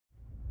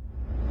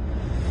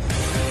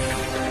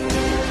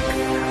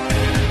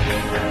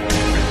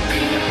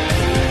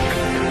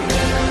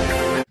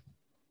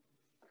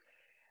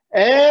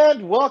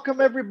And welcome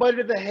everybody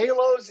to the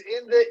Halos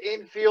in the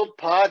Infield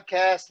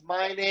podcast.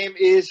 My name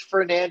is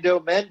Fernando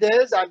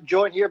Mendez. I'm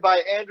joined here by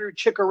Andrew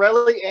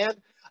Ciccarelli and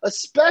a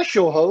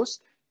special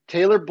host,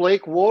 Taylor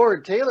Blake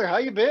Ward. Taylor, how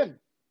you been?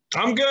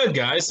 I'm good,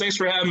 guys. Thanks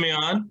for having me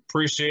on.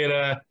 Appreciate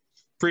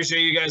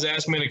you guys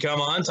asking me to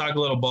come on, talk a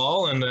little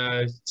ball, and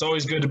it's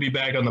always good to be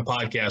back on the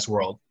podcast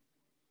world.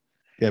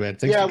 Yeah, man.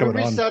 Thanks for coming on.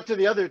 We reached out to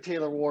the other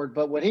Taylor Ward,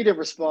 but when he didn't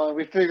respond,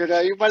 we figured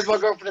out you might as well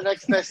go for the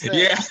next best thing.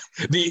 Yeah,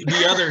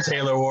 the other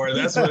Taylor Ward.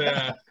 That's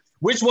what.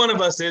 Which one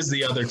of us is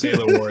the other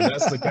Taylor Ward?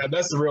 That's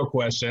the real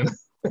question.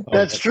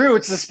 That's true.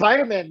 It's the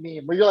Spider-Man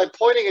meme where you're like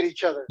pointing at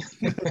each other.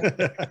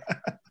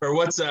 Or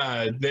what's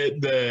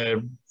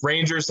the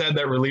Rangers had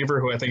that reliever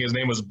who I think his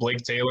name was Blake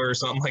Taylor or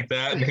something like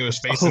that, and he was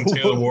facing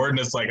Taylor Ward, and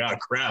it's like, oh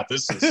crap,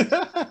 this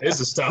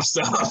is tough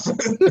stuff.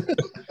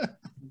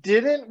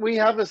 Didn't we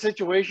have a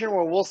situation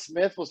where Will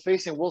Smith was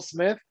facing Will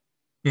Smith?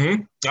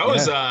 Mm-hmm. That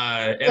was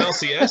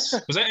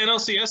NLCS. Was that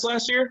NLCS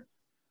last year?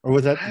 Or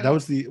was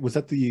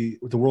that the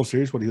World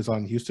Series when he was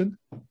on Houston?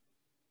 I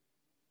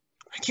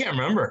can't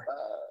remember.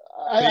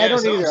 I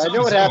don't either. I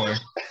know what happened.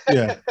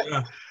 Yeah,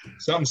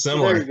 something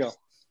similar.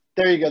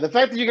 There you go. The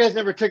fact that you guys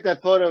never took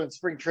that photo in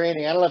spring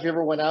training, I don't know if you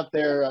ever went out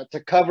there to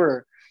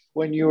cover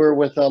when you were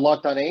with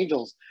Locked On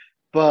Angels,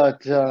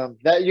 but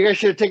that you guys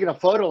should have taken a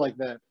photo like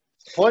that.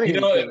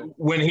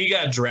 When he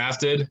got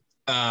drafted,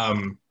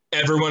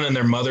 everyone and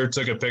their mother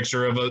took a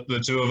picture of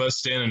the two of us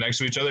standing next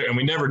to each other, and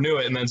we never knew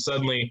it. And then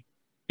suddenly,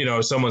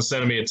 someone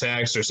sending me a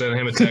text or sending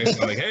him a text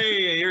like,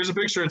 "Hey, here's a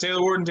picture of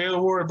Taylor Ward and Taylor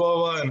Ward, blah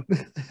blah."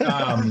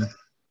 And,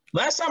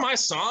 last time I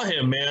saw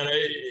him, man,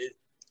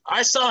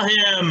 I saw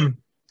him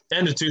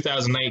end of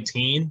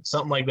 2019,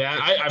 something like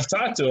that. I've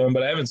talked to him,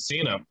 but I haven't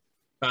seen him.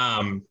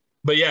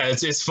 But yeah,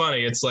 it's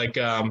funny. It's like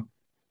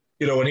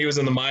when he was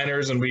in the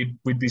minors and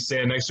we'd be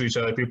standing next to each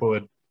other, people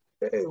would,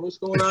 hey, what's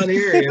going on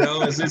here?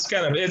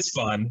 It's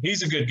fun.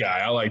 He's a good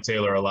guy. I like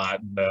Taylor a lot.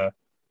 And,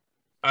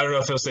 I don't know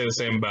if he'll say the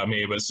same about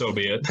me, but so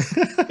be it.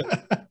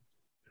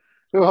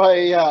 Well,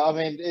 yeah, I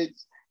mean,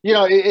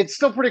 it's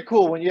still pretty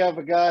cool when you have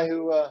a guy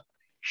who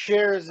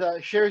shares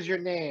your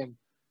name.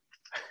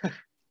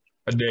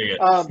 I dig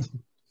it.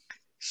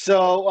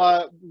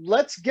 So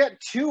let's get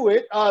to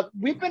it.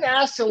 We've been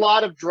asked a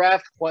lot of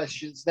draft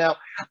questions. Now,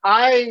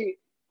 I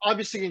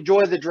obviously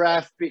enjoy the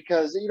draft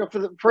because,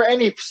 for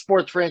any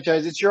sports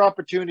franchise, it's your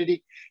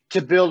opportunity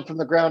to build from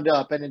the ground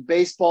up. And in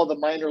baseball, the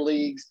minor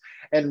leagues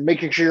and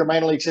making sure your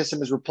minor league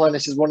system is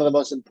replenished is one of the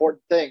most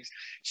important things.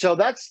 So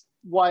that's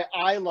why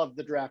I love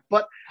the draft.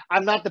 But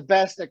I'm not the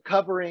best at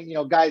covering,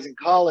 guys in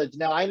college.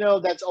 Now, I know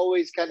that's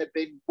always kind of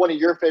been one of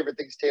your favorite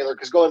things, Taylor,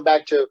 because going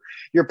back to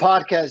your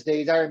podcast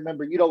days, I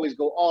remember you'd always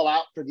go all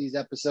out for these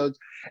episodes.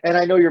 And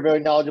I know you're very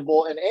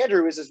knowledgeable, and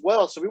Andrew is as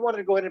well. So we wanted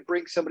to go ahead and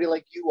bring somebody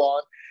like you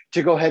on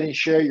to go ahead and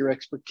share your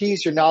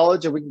expertise, your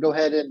knowledge, and we can go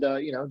ahead and,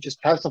 just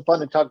have some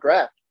fun and talk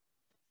draft.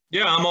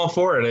 Yeah, I'm all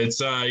for it.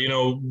 It's,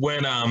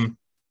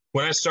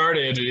 when I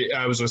started,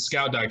 I was with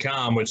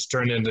Scout.com, which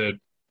turned into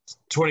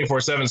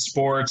 24/7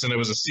 Sports, and it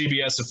was a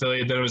CBS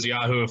affiliate, then it was a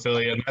Yahoo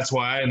affiliate, and that's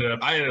why I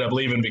ended up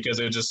leaving because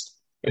it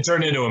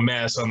turned into a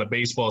mess on the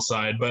baseball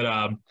side.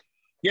 But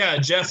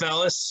Jeff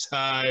Ellis,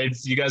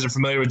 if you guys are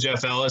familiar with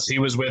Jeff Ellis, he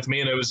was with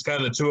me, and it was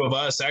kind of the two of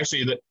us.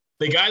 Actually,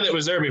 the guy that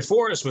was there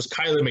before us was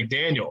Kiley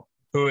McDaniel,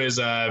 who is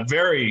a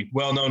very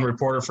well-known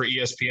reporter for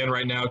ESPN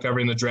right now,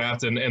 covering the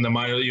draft and the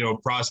minor,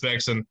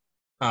 prospects and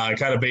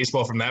kind of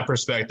baseball from that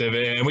perspective.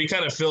 And we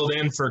kind of filled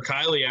in for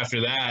Kiley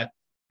after that.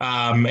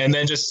 And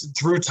then just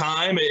through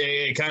time,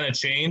 it kind of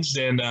changed.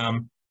 And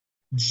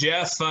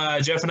Jeff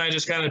and I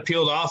just kind of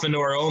peeled off into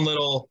our own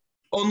little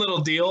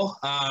deal.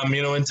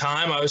 In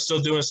time, I was still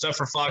doing stuff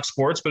for Fox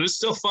Sports, but it's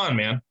still fun,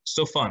 man.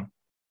 Still fun.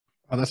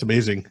 Oh, that's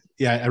amazing.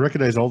 Yeah, I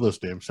recognize all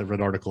those names. I've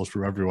read articles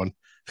from everyone.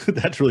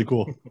 That's really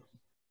cool.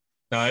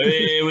 No,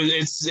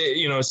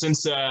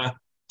 since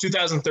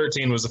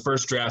 2013 was the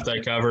first draft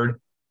I covered.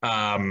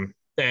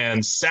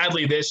 And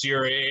sadly this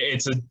year,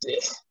 it's a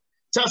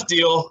tough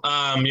deal.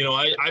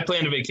 I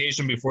planned a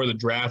vacation before the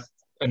draft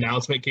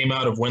announcement came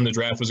out of when the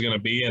draft was going to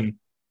be, and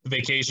the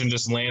vacation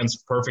just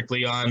lands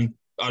perfectly on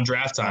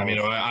draft time.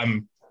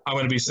 I'm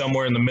going to be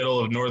somewhere in the middle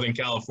of Northern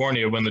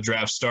California when the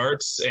draft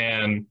starts,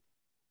 and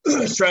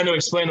trying to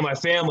explain to my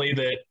family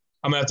that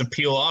I'm going to have to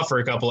peel off for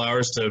a couple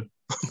hours to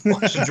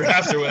watch the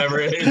draft or whatever.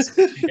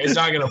 It's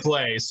not going to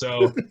play.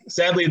 So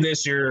sadly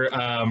this year,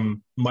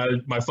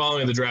 my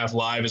following the draft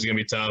live is going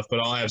to be tough, but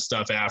I'll have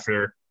stuff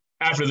after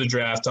the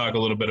draft, talk a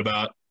little bit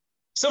about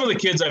some of the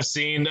kids I've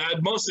seen.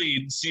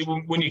 Mostly see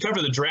when you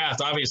cover the draft,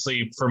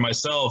 obviously for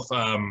myself,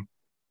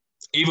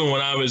 even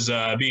when I was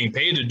being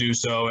paid to do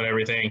so and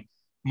everything,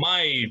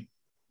 my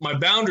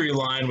boundary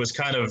line was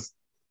kind of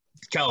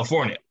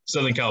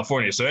Southern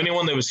California. So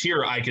anyone that was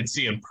here, I could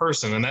see in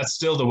person, and that's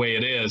still the way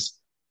it is.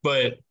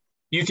 But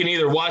you can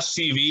either watch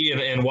TV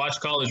and watch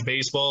college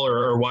baseball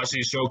or watch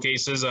these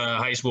showcases,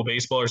 high school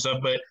baseball or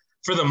stuff. But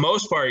for the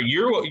most part,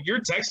 you're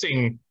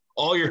texting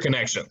all your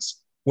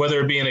connections,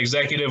 whether it be an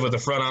executive with the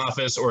front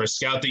office or a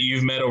scout that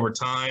you've met over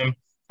time.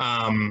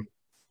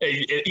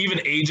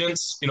 even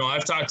agents.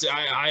 I've talked to,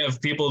 I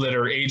have people that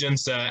are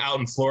agents out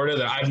in Florida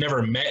that I've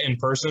never met in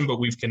person, but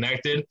we've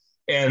connected.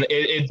 And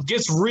it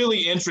gets really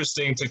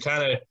interesting to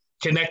kind of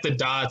connect the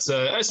dots,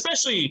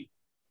 especially,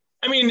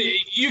 I mean,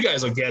 you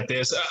guys will get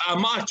this. A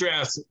mock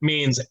draft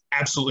means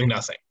absolutely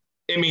nothing.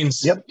 It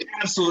means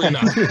absolutely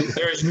nothing.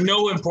 There is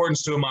no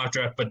importance to a mock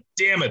draft, but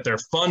damn it, they're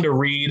fun to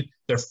read.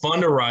 They're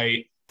fun to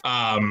write.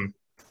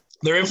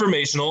 They're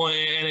informational,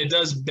 and it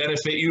does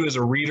benefit you as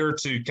a reader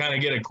to kind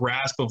of get a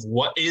grasp of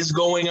what is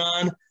going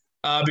on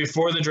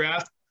before the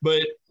draft.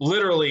 But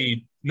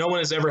literally, no one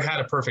has ever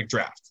had a perfect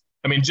draft.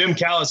 I mean, Jim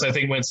Callis, I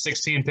think, went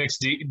 16 picks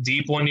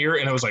deep one year,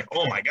 and it was like,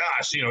 oh my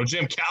gosh,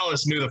 Jim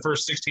Callis knew the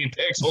first 16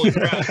 picks. Holy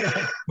crap!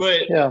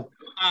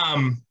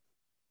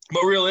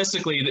 But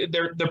realistically,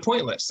 they're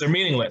pointless. They're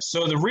meaningless.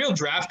 So the real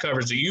draft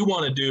coverage that you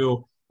want to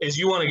do is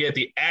you want to get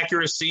the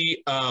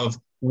accuracy of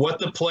what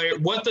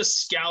the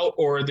scout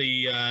or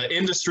the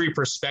industry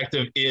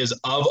perspective is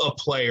of a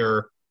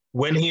player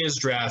when he is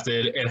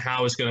drafted and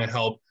how it's going to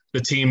help the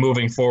team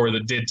moving forward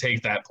that did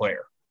take that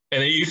player.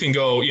 And then you can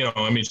go,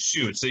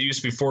 shoots. It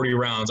used to be 40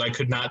 rounds. I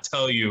could not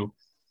tell you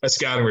a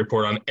scouting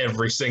report on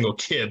every single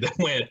kid that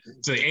went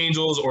to the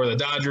Angels or the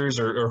Dodgers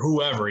or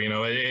whoever.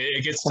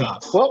 It gets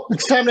tough. Well,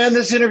 it's time to end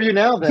this interview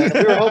now then.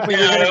 We were hoping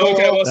you were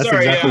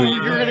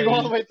going to go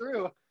all the way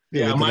through.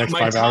 Yeah, my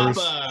top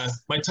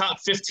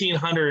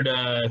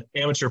 1,500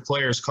 amateur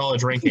players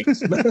college rankings.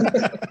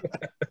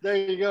 There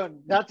you go.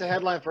 That's a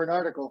headline for an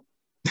article.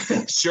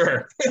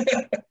 Sure.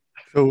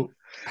 So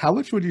how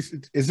much would you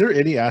 – is there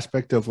any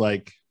aspect of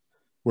like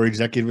where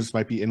executives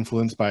might be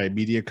influenced by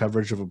media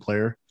coverage of a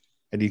player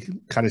and you can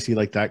kind of see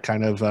like that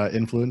kind of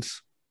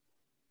influence?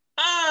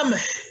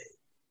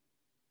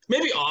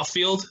 Maybe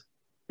off-field.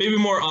 Maybe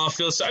more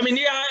off-field. So,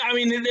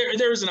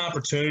 there's an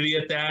opportunity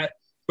at that.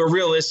 But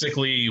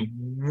realistically,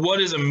 what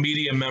is a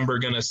media member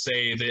going to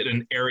say that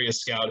an area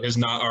scout has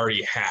not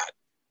already had?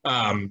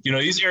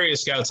 These area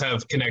scouts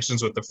have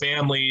connections with the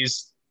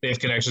families. They have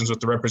connections with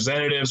the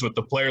representatives, with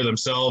the player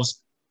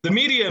themselves. The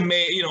media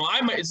may,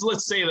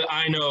 let's say that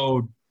I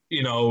know,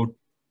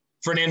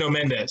 Fernando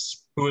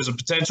Mendez, who is a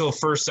potential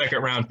first,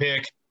 second round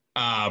pick,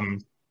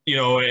 and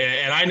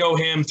I know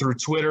him through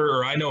Twitter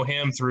or I know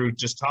him through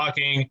just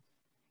talking,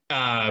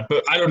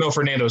 but I don't know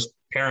Fernando's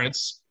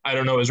parents. I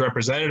don't know his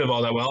representative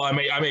all that well. I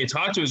may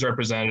talk to his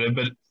representative,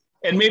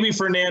 and maybe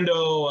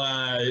Fernando.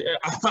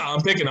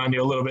 I'm picking on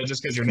you a little bit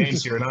just because your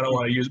name's here, and I don't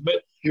want to use.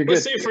 But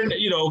let's say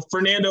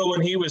Fernando,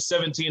 when he was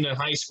 17 in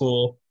high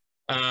school,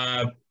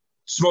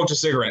 smoked a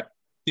cigarette.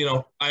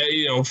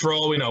 For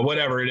all we know,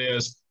 whatever it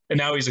is, and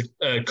now he's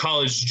a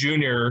college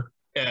junior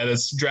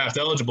that's draft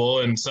eligible,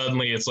 and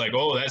suddenly it's like,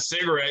 oh, that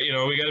cigarette.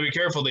 We got to be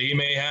careful that he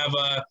may have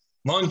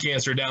lung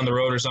cancer down the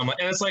road or something.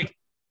 And it's like,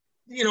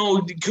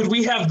 could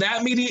we have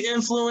that media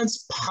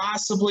influence?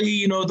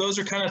 Possibly, those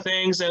are kind of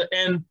things.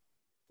 And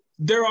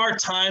there are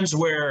times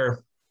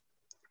where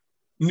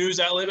news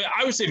outlet,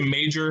 I would say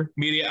major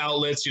media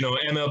outlets,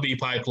 MLB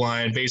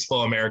Pipeline,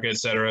 Baseball America, et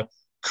cetera,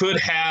 could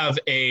have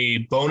a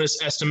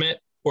bonus estimate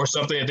or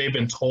something that they've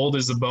been told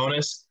is the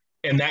bonus.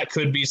 And that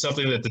could be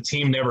something that the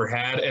team never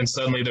had. And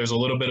suddenly there's a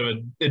little bit of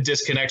a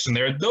disconnection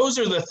there. Those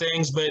are the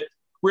things. But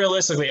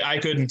realistically, I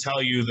couldn't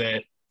tell you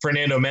that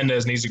Fernando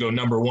Mendez needs to go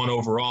number 1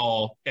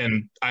 overall,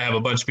 and I have a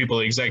bunch of people,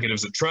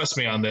 executives that trust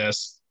me on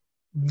this.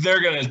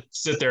 They're going to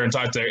sit there and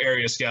talk to their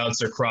area scouts,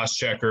 their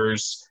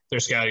cross-checkers, their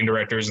scouting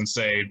directors, and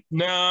say,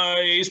 no,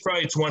 he's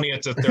probably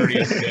 20th to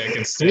 30th pick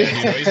instead.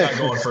 He's not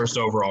going first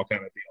overall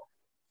kind of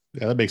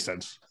deal. Yeah, that makes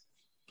sense.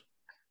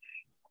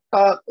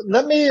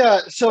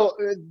 So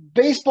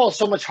baseball is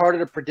so much harder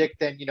to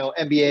predict than,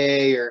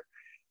 NBA or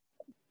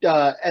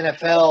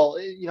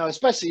NFL,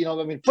 especially,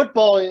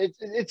 football,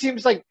 it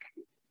seems like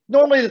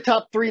normally the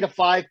top 3 to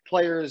 5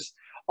 players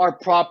are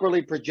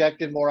properly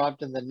projected more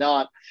often than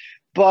not.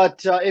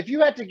 But if you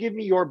had to give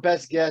me your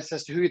best guess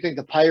as to who you think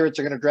the Pirates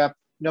are going to draft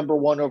number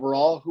 1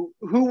 overall,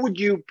 who would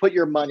you put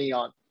your money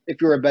on if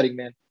you were a betting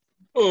man?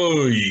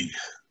 Oh,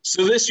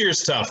 so this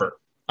year's tougher.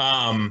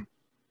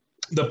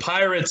 The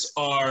Pirates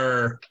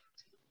are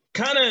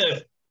kind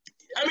of,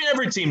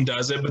 every team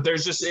does it, but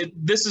this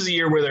is a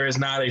year where there is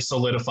not a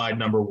solidified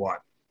number 1.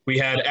 We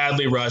had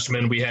Adley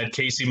Rutschman, we had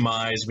Casey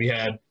Mize, we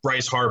had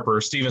Bryce Harper,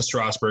 Steven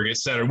Strasburg, et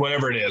cetera,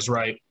 whatever it is,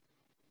 right?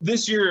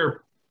 This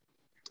year,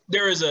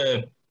 there is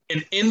an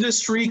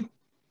industry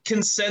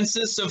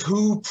consensus of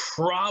who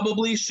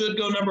probably should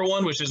go number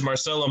 1, which is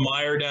Marcelo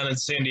Meyer down in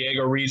San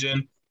Diego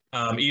region,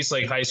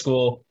 Eastlake High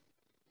School.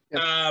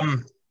 Yep.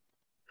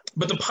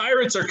 But the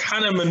Pirates are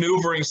kind of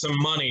maneuvering some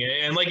money.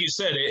 And like you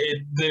said,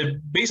 the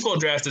baseball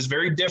draft is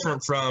very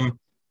different from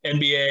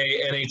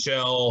NBA,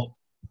 NHL,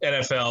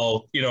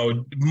 NFL.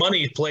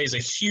 Money plays a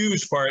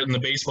huge part in the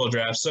baseball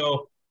draft.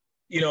 So,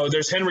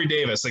 there's Henry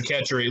Davis, a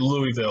catcher at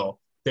Louisville.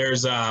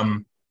 There's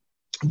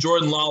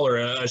Jordan Lawler,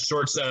 a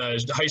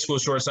high school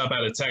shortstop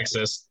out of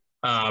Texas.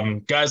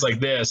 Guys like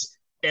this.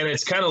 And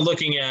it's kind of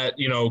looking at,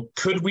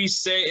 could we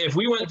say if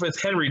we went with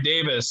Henry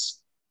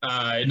Davis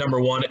at number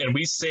 1 and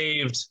we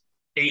saved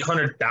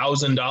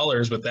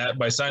 $800,000 with that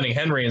by signing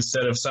Henry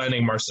instead of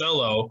signing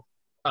Marcelo.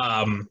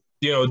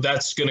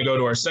 That's going to go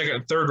to our second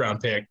and third round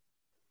pick.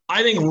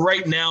 I think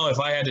right now, if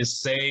I had to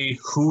say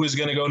who is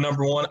going to go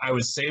number one, I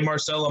would say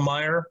Marcelo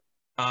Meyer.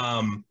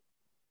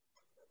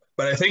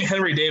 But I think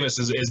Henry Davis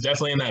is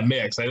definitely in that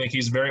mix. I think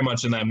he's very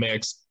much in that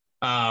mix.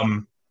 I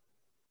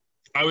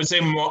would say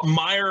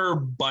Meyer,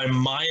 by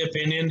my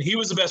opinion, he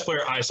was the best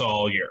player I saw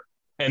all year.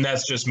 And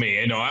that's just me.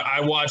 I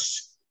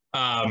watched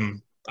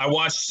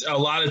a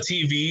lot of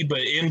TV,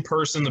 but in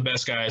person, the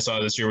best guy I saw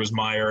this year was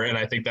Meyer. And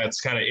I think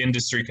that's kind of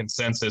industry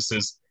consensus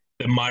is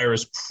that Meyer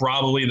is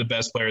probably the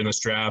best player in this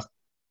draft.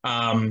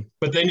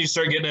 But then you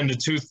start getting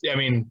into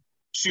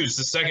the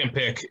second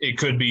pick, it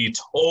could be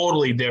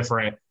totally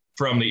different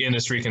from the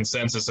industry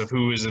consensus of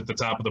who is at the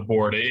top of the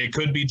board. It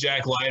could be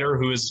Jack Leiter,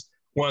 who is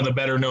one of the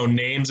better known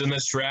names in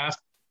this draft.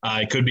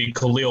 It could be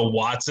Khalil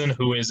Watson,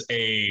 who is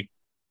a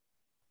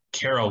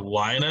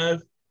Carolina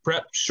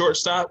prep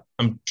shortstop.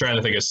 I'm trying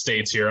to think of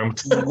states here.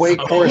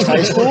 Wake Forest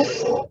High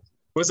School?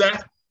 What's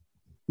that?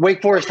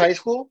 Wake Forest High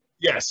School?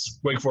 Yes,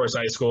 Wake Forest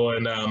High School.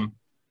 And,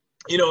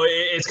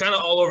 it's kind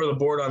of all over the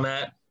board on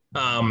that.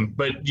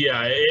 But,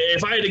 yeah,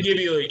 if I had to give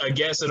you a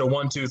guess at a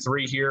 1, 2,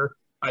 3 here,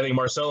 I think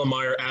Marcelo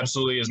Meyer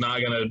absolutely is not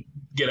going to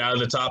get out of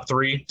the top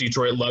 3.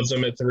 Detroit loves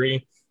him at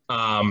 3.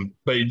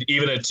 But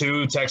even at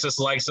 2, Texas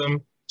likes him.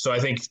 So I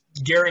think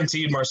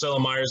guaranteed Marcelo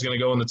Meyer is going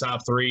to go in the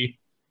top 3.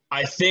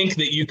 I think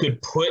that you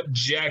could put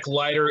Jack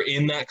Leiter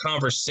in that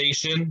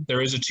conversation.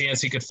 There is a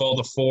chance he could fall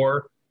to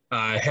 4.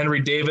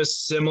 Henry Davis,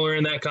 similar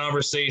in that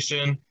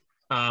conversation.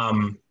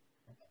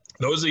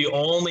 Those are the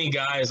only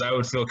guys I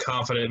would feel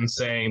confident in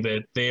saying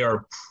that they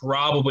are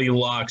probably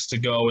locks to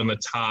go in the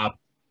top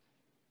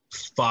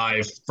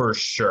 5 for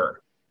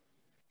sure.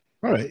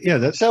 All right. Yeah,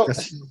 that's go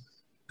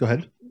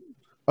ahead.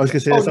 I was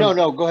going to say.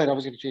 No, go ahead. I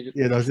was going to change it.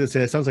 Yeah, I was going to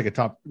say it sounds like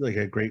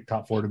a great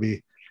top 4 to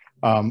me.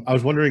 I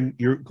was wondering,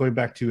 you're going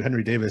back to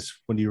Henry Davis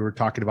when you were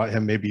talking about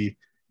him maybe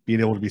being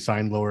able to be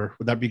signed lower.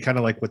 Would that be kind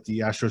of like what the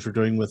Astros were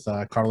doing with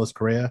Carlos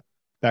Correa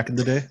back in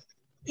the day?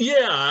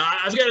 Yeah,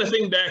 I've got to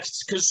think back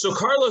because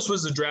Carlos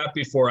was the draft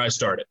before I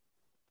started.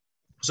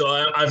 So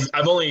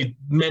I've only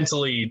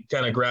mentally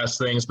kind of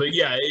grasped things, but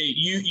yeah,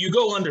 you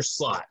go under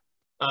slot,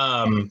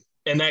 and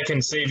that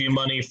can save you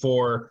money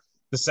for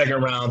the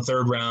second round,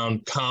 third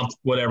round comp,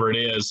 whatever it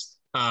is.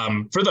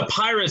 For the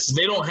Pirates,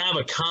 they don't have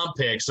a comp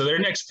pick, so their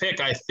next pick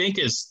I think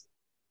is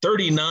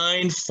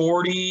 39,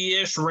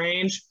 40-ish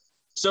range.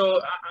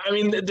 So I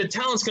mean, the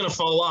talent's going to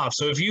fall off.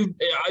 So if you,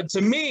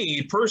 to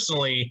me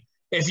personally,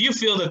 if you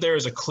feel that there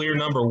is a clear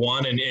number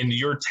one and in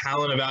your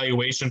talent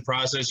evaluation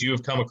process, you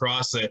have come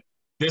across that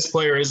this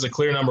player is the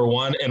clear number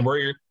one, and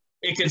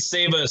it could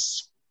save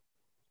us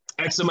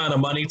X amount of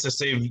money to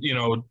save,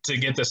 to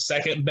get the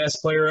second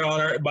best player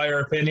by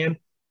our opinion.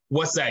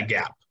 What's that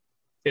gap?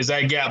 Is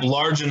that gap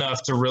large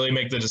enough to really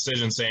make the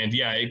decision saying,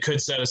 yeah, it could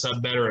set us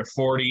up better at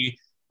 40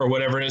 or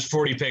whatever it is,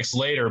 40 picks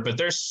later, but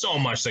there's so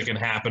much that can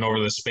happen over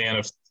the span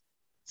of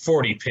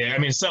 40 picks. I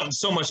mean,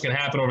 so much can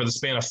happen over the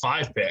span of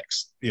 5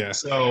 picks. Yeah.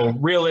 So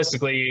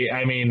realistically,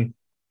 I mean,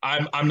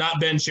 I'm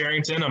not Ben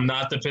Cherington. I'm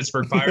not the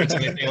Pittsburgh Pirates,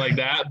 anything like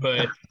that.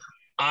 But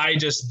I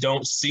just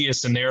don't see a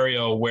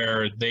scenario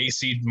where they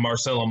see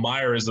Marcelo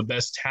Meyer as the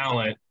best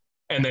talent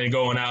and then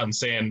going out and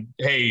saying,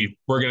 hey,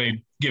 we're going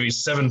to give you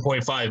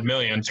 $7.5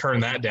 million, turn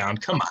that down.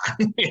 Come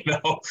on, Yeah.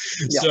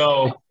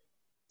 So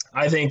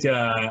I think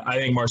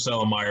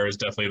Marcelo Meyer is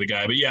definitely the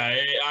guy. But yeah,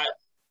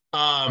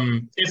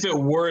 if it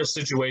were a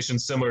situation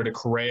similar to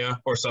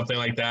Correa or something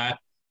like that,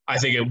 I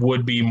think it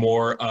would be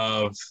more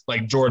of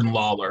like Jordan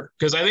Lawler,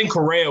 because I think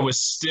Correa was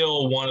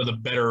still one of the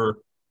better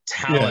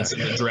talents in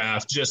the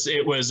draft. Just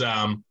it was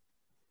I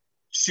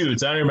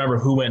don't remember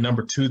who went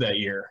number 2 that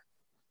year.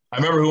 I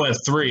remember who went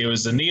 3. It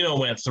was Zunino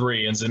went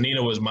 3, and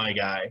Zunino was my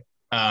guy.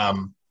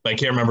 But I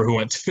can't remember who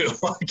went 2.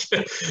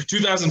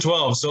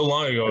 2012, so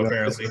long ago,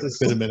 apparently. It's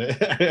been a minute.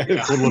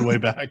 It's a little way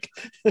back.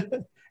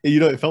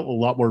 It felt a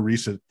lot more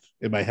recent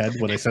in my head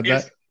when I said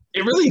that.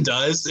 It really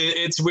does.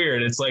 It's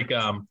weird. It's like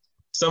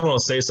someone will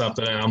say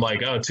something, and I'm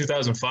like, oh,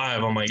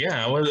 2005. I'm like,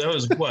 yeah, that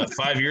was what,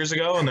 5 years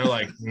ago? And they're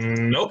like,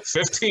 nope,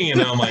 15.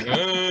 And I'm like,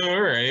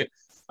 all right.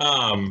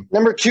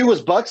 Number 2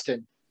 was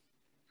Buxton.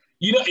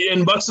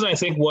 And Buxton, I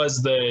think,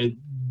 was the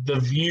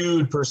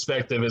viewed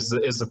perspective is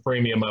the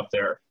premium up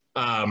there.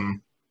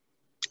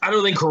 I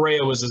don't think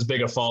Correa was as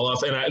big a fall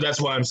off, and that's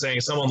why I'm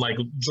saying someone like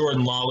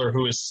Jordan Lawler,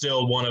 who is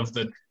still one of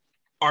the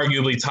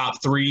arguably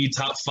top 3,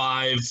 top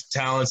 5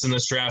 talents in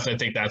this draft. I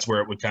think that's where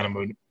it would kind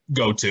of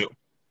go to.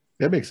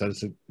 That makes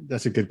sense.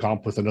 That's a good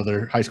comp with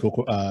another high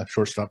school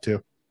shortstop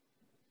too.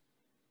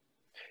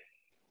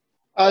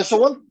 So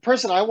one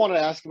person I wanted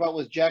to ask about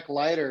was Jack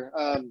Leiter.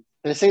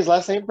 Did I say his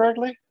last name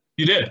correctly?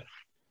 You did.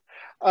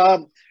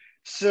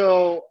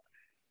 So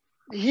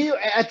he,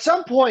 at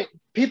some point,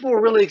 people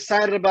were really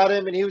excited about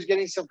him, and he was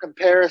getting some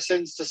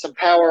comparisons to some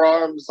power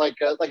arms like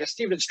a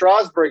Steven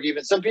Strasburg.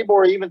 Even some people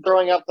were even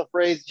throwing out the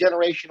phrase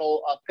generational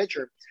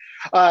pitcher.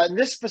 And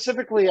this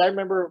specifically, I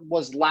remember,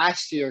 was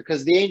last year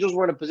because the Angels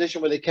were in a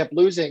position where they kept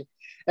losing.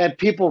 and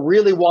people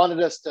really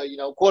wanted us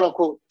to, quote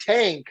unquote,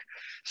 tank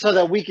so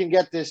that we can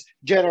get this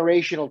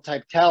generational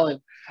type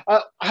talent.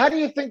 How do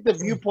you think the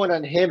viewpoint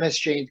on him has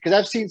changed? Because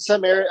I've seen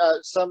some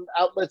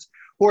outlets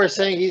who are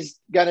saying he's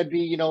going to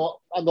be,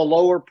 on the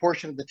lower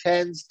portion of the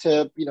 10s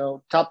to,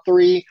 top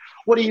 3.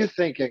 What are you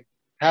thinking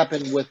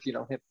happened with,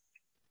 him?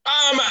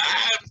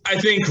 I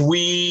think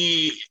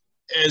we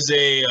as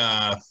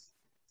a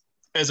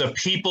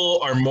people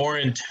are more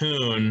in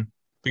tune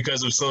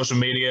because of social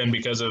media and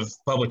because of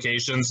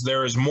publications.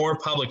 There is more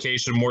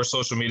publication, more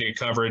social media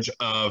coverage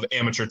of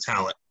amateur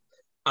talent.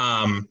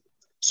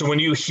 So when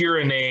you hear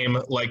a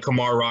name like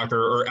Kumar Rocker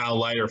or Al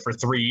Leiter for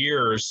 3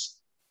 years,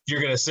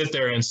 you're going to sit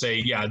there and say,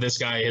 yeah, this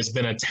guy has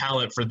been a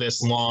talent for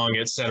this long,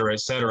 et cetera, et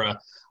cetera.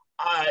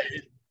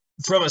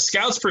 From a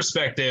scout's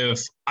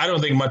perspective, I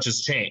don't think much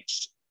has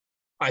changed.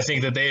 I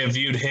think that they have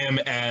viewed him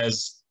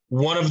as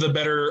one of the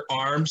better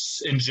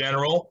arms in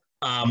general.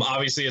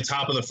 Obviously a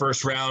top of the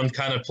first round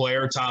kind of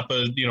player, top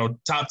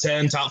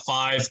 10, top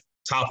 5,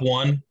 top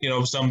 1.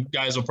 Some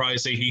guys will probably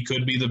say he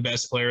could be the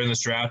best player in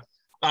this draft.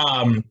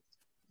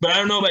 But I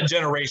don't know about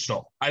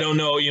generational. I don't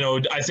know,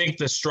 I think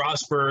the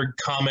Strasburg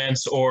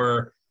comments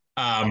or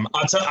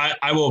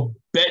I will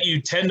bet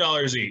you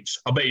 $10 each.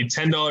 I'll bet you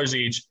 $10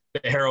 each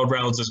that Harold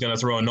Reynolds is going to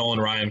throw a Nolan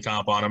Ryan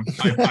comp on him.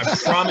 I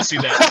promise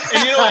you that.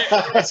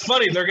 And it's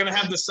funny. They're going to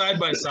have the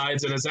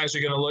side-by-sides, and it's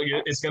actually going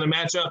to it's going to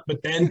match up.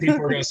 But then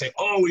people are going to say,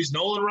 oh, he's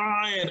Nolan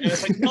Ryan. And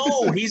it's like,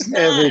 no, he's not.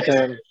 Every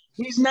time.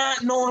 He's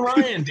not Nolan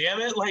Ryan, damn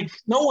it. Like,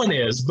 no one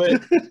is.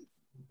 But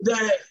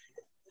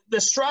the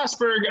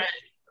Strasburg,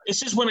 it's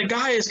just when a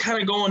guy is kind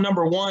of going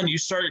number 1, you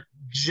start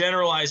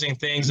generalizing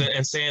things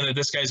and saying that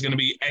this guy's going to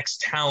be X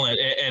talent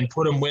and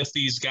put him with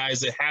these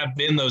guys that have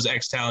been those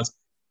X talents.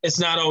 It's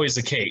not always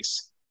the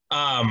case.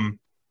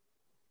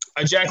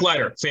 Jack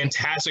Leiter,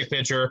 fantastic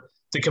pitcher.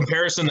 The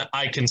comparison that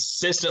I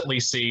consistently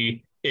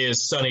see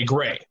is Sonny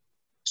Gray.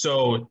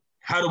 So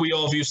how do we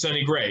all view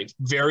Sonny Gray?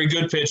 Very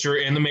good pitcher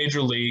in the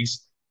major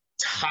leagues,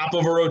 top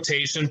of a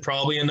rotation,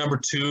 probably a number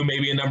 2,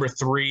 maybe a number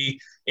 3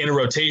 in a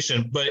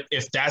rotation. But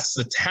if that's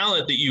the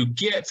talent that you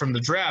get from the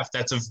draft,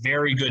 that's a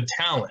very good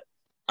talent.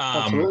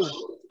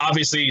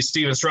 Obviously,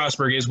 Steven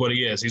Strasburg is what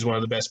he is. He's one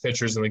of the best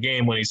pitchers in the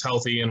game when he's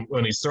healthy and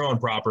when he's throwing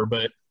proper.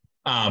 But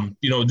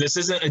this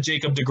isn't a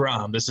Jacob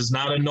deGrom. This is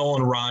not a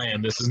Nolan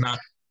Ryan. This is not.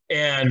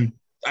 And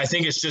I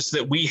think it's just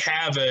that we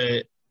have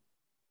a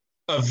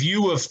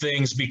view of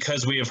things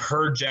because we have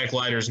heard Jack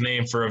Leiter's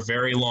name for a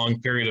very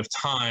long period of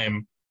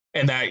time.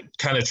 And that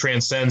kind of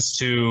transcends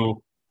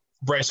to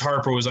Bryce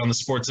Harper was on the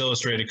Sports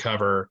Illustrated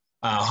cover.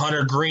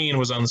 Hunter Green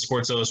was on the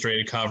Sports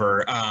Illustrated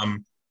cover.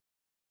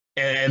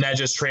 And that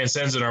just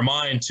transcends in our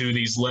mind to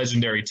these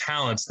legendary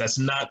talents. That's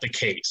not the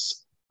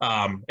case.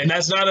 And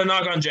that's not a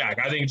knock on Jack.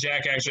 I think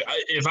Jack actually,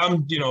 if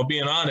I'm,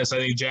 being honest, I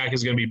think Jack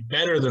is going to be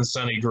better than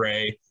Sonny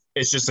Gray.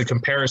 It's just a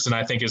comparison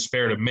I think is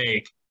fair to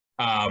make.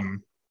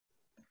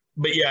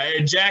 But yeah,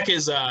 Jack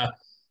is a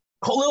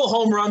little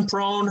home run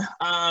prone.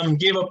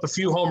 Gave up a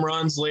few home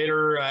runs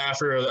later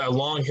after a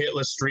long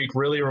hitless streak,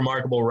 really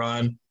remarkable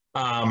run.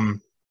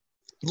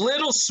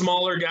 Little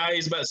smaller guy.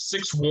 He's about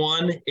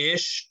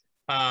 6'1"-ish.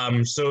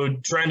 So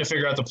trying to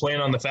figure out the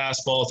plan on the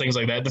fastball, things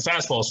like that. The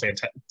fastball is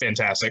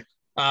fantastic.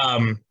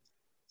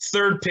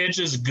 Third pitch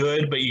is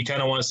good, but you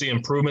kind of want to see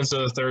improvements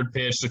of the third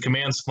pitch. The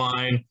command's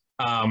fine.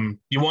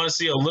 You want to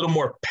see a little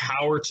more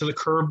power to the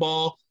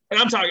curveball. And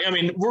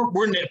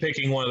we're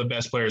nitpicking one of the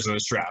best players in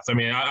this draft.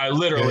 I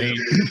literally,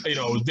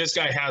 this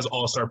guy has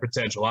all-star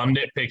potential. I'm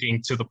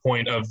nitpicking to the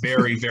point of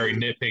very, very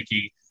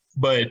nitpicky.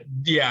 But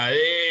yeah,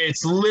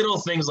 it's little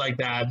things like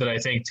that I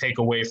think take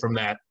away from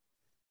that,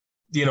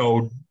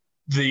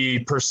 the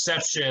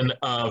perception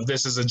of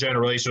this is a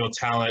generational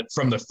talent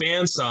from the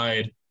fan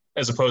side,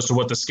 as opposed to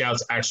what the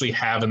scouts actually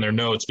have in their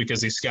notes,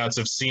 because these scouts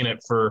have seen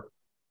it for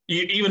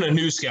even a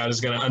new scout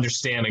is going to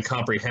understand and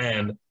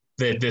comprehend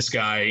that this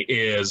guy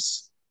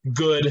is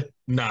good,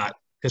 not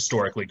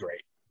historically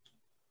great.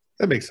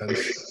 That makes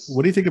sense.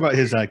 What do you think about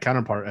his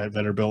counterpart at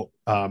Vanderbilt,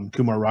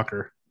 Kumar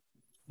Rocker?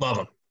 Love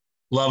him.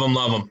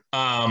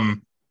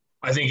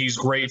 I think he's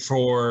great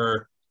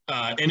for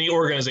any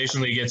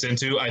organization that he gets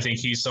into. I think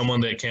he's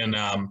someone that can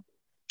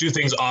do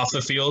things off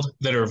the field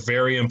that are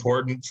very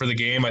important for the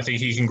game. I think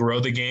he can grow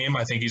the game.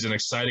 I think he's an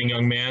exciting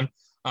young man.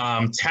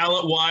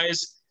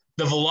 Talent-wise,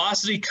 the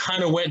velocity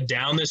kind of went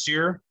down this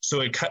year,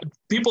 so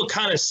people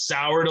kind of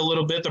soured a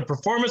little bit. The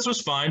performance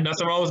was fine.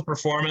 Nothing wrong with the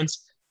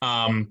performance.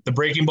 The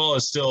breaking ball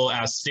is still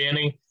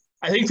outstanding.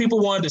 I think people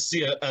wanted to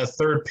see a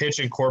third pitch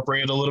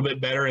incorporated a little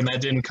bit better, and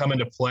that didn't come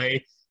into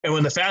play. And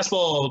when the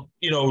fastball,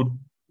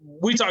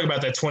 we talk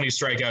about that 20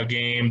 strikeout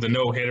game, the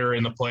no-hitter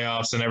in the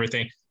playoffs and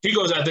everything. He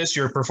goes out this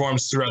year,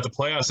 performs throughout the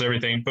playoffs and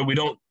everything, but we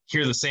don't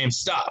hear the same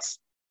stuff.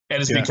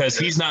 And it's because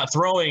he's not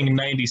throwing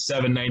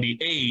 97,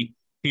 98.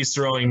 He's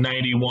throwing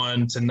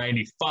 91 to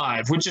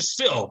 95, which is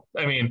still,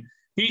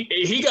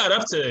 he got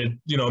up to,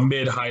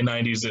 mid-high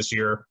 90s this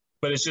year,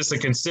 but it's just the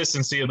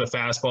consistency of the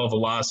fastball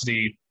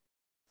velocity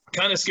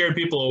kind of scared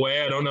people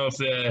away. I don't know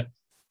if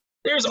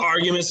there's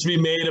arguments to be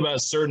made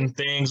about certain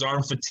things,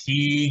 arm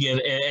fatigue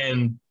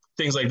and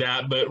things like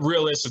that. But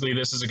realistically,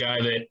 this is a guy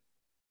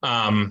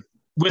that,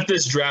 with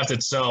this draft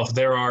itself,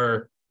 there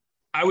are,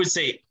 I would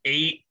say,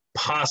 8,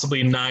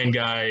 possibly 9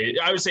 guys.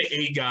 I would say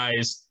 8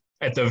 guys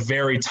at the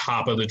very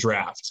top of the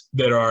draft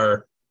that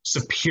are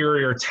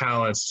superior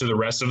talents to the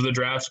rest of the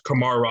draft.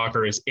 Kumar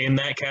Rocker is in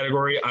that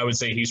category. I would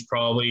say he's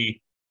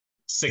probably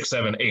 6,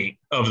 7, 8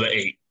 of the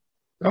 8.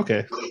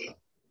 Okay.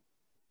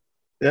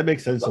 That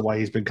makes sense of why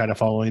he's been kind of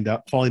falling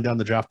down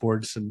the draft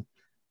boards and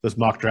those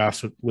mock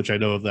drafts, which I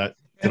know of that.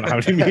 How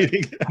many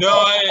meeting? No,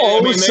 I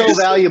mean, so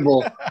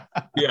valuable.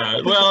 Yeah,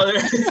 well,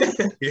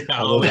 yeah.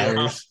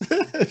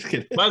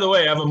 By the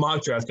way, I have a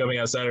mock draft coming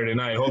out Saturday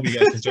night. I hope you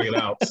guys can check it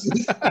out.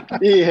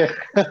 Yeah.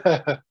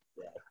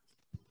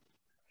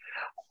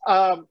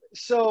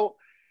 So,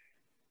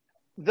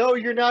 though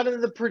you're not in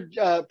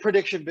the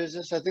prediction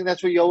business, I think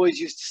that's what you always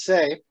used to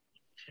say.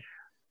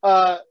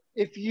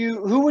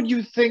 Who would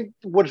you think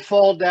would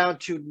fall down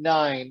to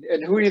 9,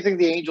 and who do you think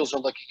the Angels are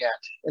looking at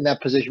in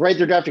that position? Right,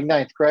 they're drafting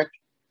 9th, correct?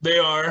 They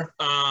are.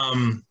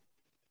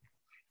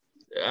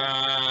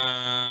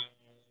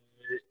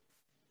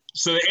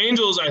 So the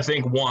Angels, I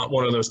think, want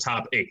one of those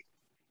top 8.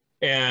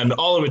 And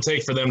all it would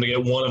take for them to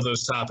get one of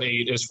those top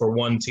 8 is for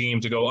one team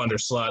to go under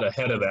slot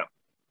ahead of them.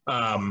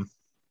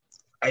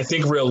 I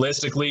think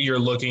realistically, you're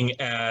looking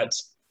at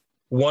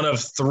one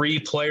of 3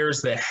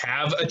 players that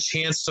have a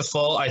chance to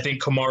fall. I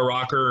think Kumar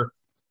Rocker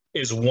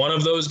is one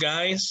of those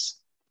guys,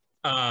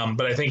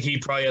 but I think he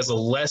probably has a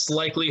less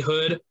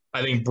likelihood.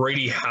 I think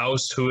Brady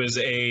House, who is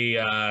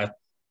a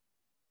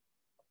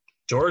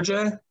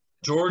Georgia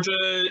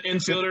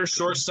infielder,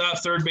 shortstop,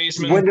 third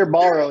baseman. Winder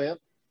Morrow, yeah.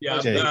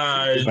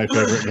 Yeah. He's my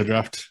favorite in the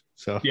draft.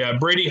 So yeah,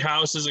 Brady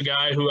House is a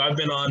guy who I've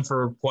been on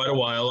for quite a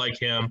while, like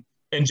him.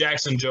 And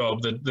Jackson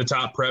Jobe, the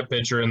top prep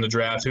pitcher in the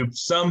draft, who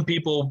some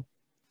people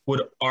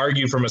would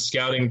argue from a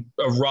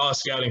raw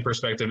scouting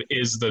perspective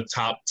is the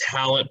top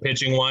talent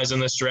pitching-wise in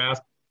this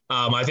draft.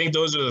 I think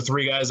those are the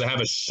 3 guys that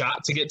have a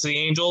shot to get to the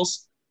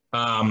Angels.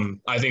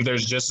 I think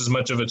there's just as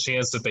much of a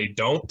chance that they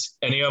don't,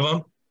 any of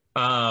them.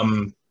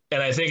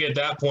 And I think at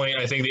that point,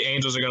 I think the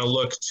Angels are going to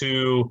look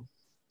to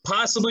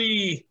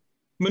possibly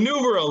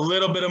maneuver a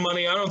little bit of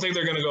money. I don't think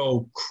they're going to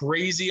go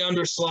crazy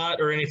under slot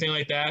or anything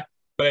like that.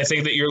 But I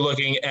think that you're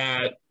looking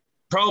at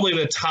probably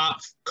the top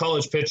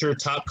college pitcher,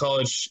 top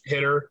college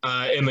hitter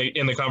in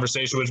the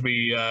conversation, which would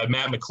be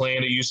Matt McClain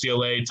at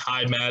UCLA,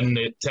 Ty Madden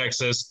at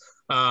Texas,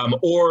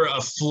 or a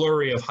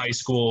flurry of high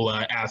school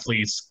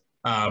athletes.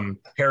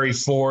 Harry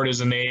Ford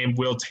is a name.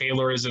 Will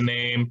Taylor is a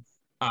name.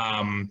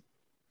 Bubba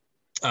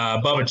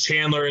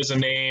Chandler is a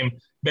name.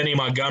 Benny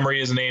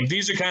Montgomery is a name.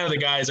 These are kind of the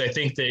guys I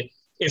think that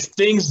if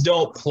things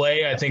don't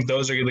play, I think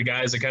those are the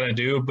guys that kind of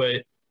do.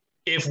 But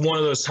if one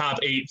of those top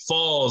 8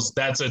 falls,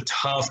 that's a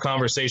tough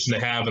conversation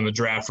to have in the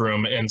draft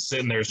room and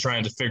sitting there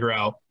trying to figure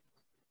out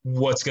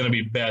what's going to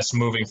be best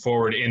moving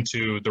forward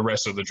into the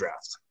rest of the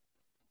draft.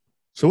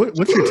 So what's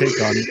your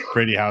take on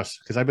Brady House?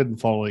 Because I've been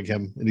following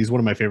him, and he's one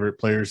of my favorite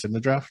players in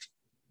the draft.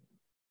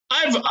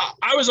 I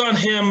was on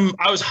him.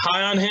 I was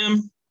high on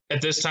him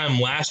at this time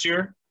last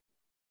year.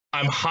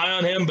 I'm high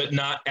on him, but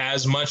not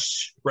as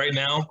much right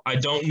now. I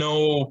don't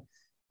know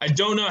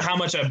how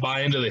much I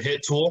buy into the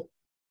hit tool.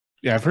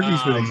 Yeah, I've heard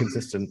he's been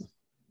inconsistent.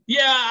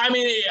 Yeah, I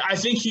mean, I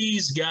think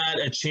he's got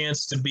a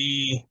chance to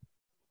be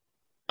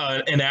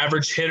an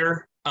average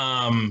hitter.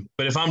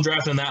 But if I'm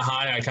drafting that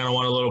high, I kind of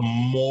want a little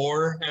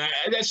more.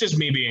 And that's just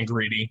me being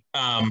greedy.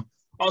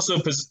 Also,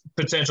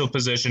 potential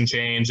position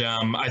change.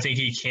 I think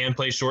he can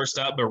play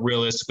shortstop, but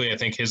realistically, I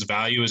think his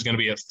value is going to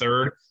be at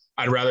third.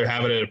 I'd rather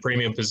have it at a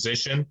premium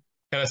position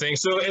kind of thing.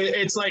 So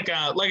it's like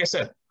I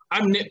said,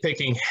 I'm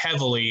nitpicking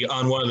heavily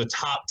on one of the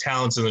top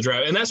talents in the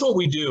draft. And that's what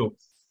we do.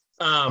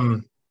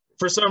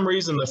 For some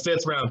reason, the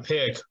 5th round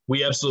pick,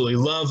 we absolutely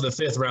love the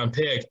 5th round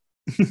pick,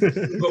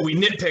 but we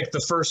nitpick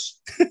the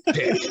first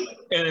pick.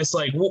 And it's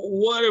like,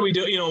 what are we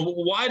doing?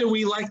 Why do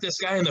we like this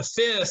guy in the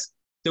 5th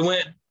that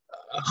went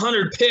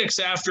 100 picks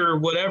after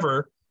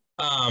whatever?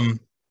 And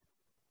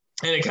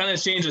it kind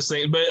of changes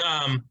things. But,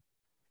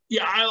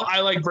 yeah,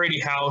 I like Brady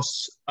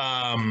House.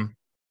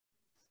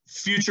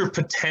 Future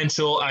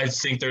potential, I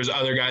think there's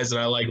other guys that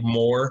I like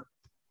more.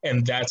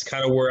 And that's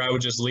kind of where I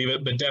would just leave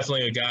it. But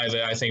definitely a guy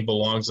that I think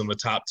belongs in the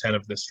top 10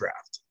 of this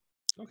draft.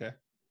 Okay.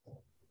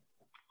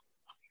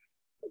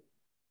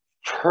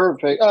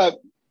 Perfect.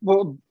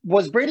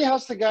 Was Brady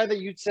House the guy that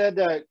you said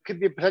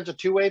could be a potential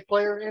 2-way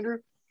player, Andrew?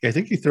 Yeah, I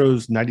think he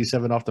throws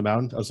 97 off the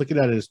mound. I was looking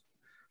at his,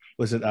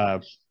 I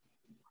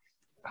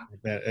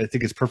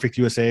think it's Perfect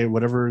USA,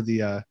 whatever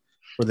the,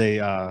 where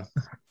they,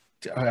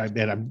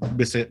 I'm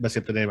messing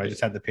up the name. I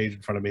just had the page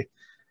in front of me.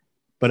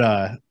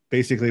 But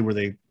basically where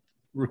they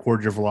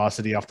record your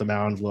velocity off the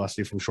mound,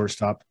 velocity from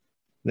shortstop,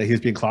 that he was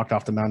being clocked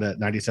off the mound at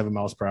 97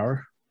 miles per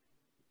hour.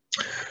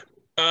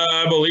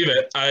 I believe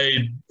it.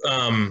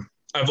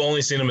 I've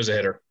only seen him as a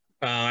hitter.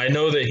 I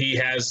know that he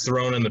has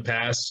thrown in the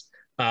past,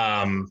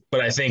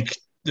 but I think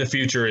the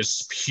future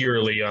is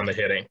purely on the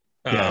hitting.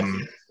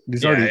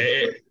 He's already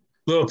a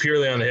little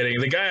purely on the hitting.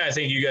 The guy I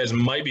think you guys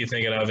might be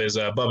thinking of is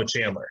Bubba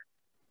Chandler.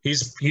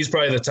 He's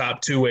probably the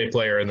top 2-way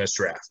player in this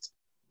draft.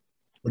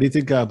 What do you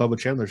think Bubba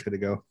Chandler's going to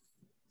go?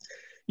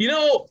 You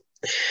know,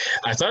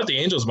 I thought the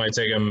Angels might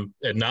take him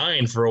at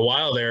 9 for a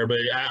while there, but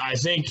I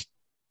think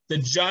the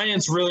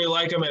Giants really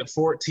like him at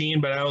 14,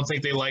 but I don't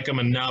think they like him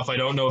enough. I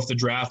don't know if the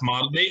draft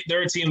model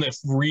they're a team that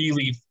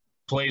really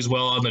plays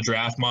well on the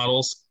draft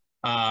models,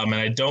 and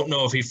I don't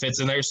know if he fits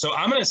in there. So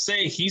I'm going to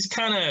say he's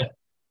kind of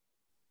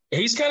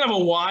a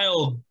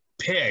wild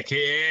pick.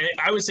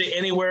 I would say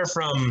anywhere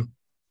from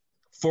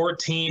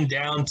 14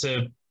 down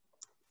to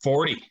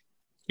 40.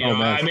 You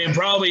know, I mean,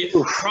 probably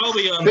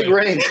on big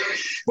range.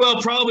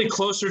 Well, probably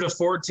closer to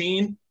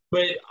 14.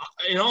 But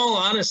in all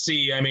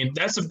honesty, I mean, and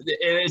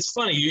it's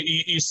funny.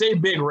 You say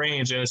big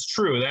range, and it's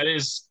true. That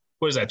is,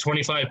 what is that,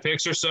 25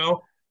 picks or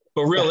so?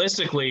 But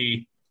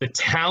realistically, the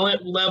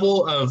talent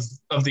level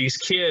of these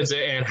kids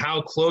and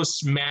how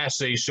close match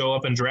they show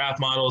up in draft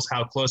models,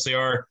 how close they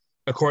are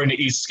according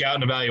to each scout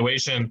and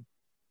evaluation,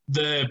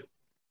 the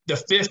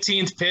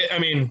 15th pick. I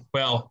mean,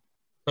 well,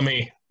 let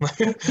me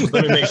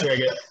make sure I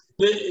get.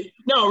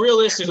 No,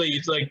 realistically,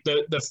 it's like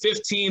the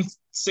 15th,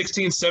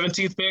 16th,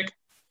 17th pick,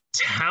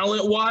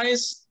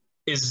 talent-wise,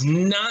 is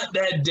not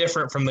that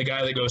different from the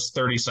guy that goes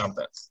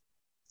 30-something.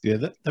 Yeah,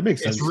 that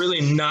makes sense. It's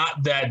really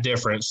not that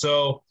different.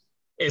 So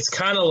it's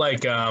kind of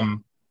like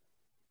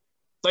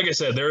I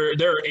said, there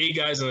are 8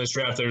 guys in this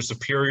draft that are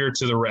superior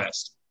to the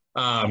rest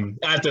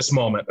at this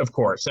moment. Of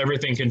course,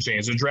 everything can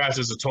change. The draft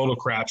is a total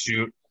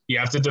crapshoot. You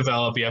have to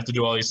develop. You have to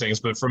do all these things.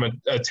 But from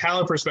a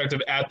talent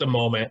perspective at the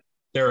moment,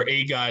 there are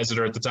 8 guys that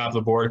are at the top of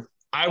the board.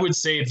 I would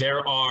say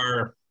there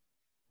are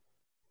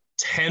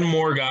 10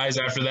 more guys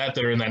after that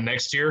are in that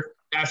next tier.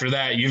 After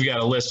that, you've got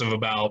a list of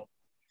about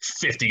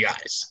 50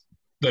 guys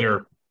that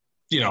are,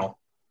 you know,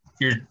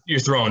 you're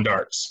throwing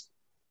darts.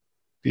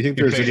 Do you think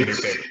there's any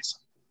favorites?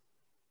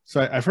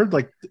 So I've heard,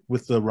 like,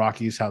 with the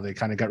Rockies, how they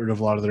kind of got rid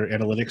of a lot of their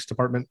analytics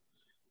department.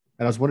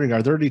 And I was wondering,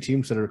 are there any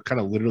teams that are kind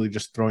of literally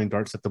just throwing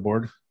darts at the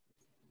board?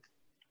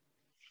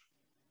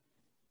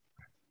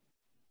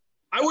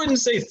 I wouldn't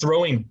say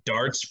throwing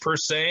darts per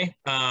se.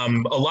 A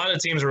lot of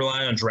teams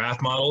rely on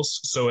draft models.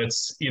 So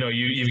it's, you know,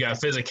 you've got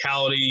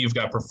physicality, you've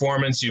got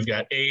performance, you've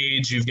got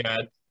age, you've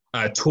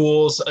got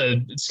tools,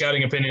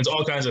 scouting opinions,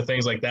 all kinds of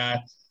things like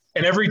that.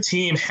 And every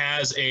team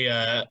has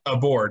a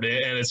board,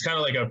 and it's kind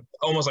of like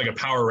almost like a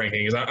power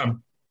ranking.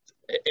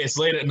 It's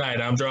late at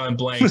night. I'm drawing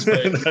blanks, but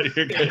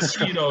it's,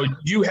 you know,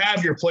 you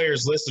have your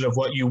players listed of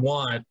what you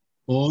want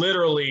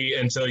literally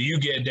until you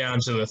get down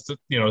to the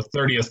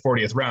 30th,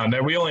 40th round.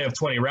 Now, we only have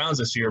 20 rounds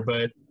this year,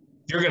 but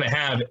you're going to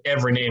have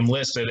every name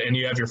listed, and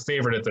you have your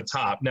favorite at the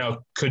top. Now,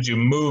 could you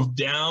move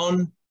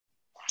down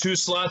 2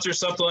 slots or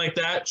something like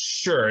that?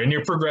 Sure, and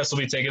you're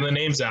progressively taking the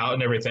names out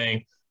and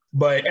everything.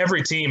 But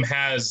every team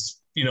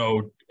has, you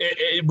know,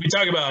 we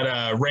talk about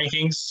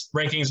rankings.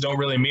 Rankings don't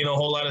really mean a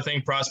whole lot of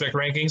things, prospect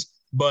rankings,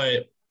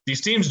 but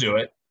these teams do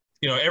it.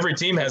 You know, every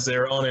team has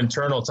their own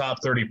internal top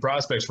 30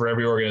 prospects for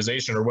every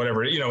organization or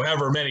whatever, you know,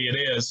 however many it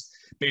is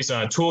based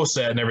on a tool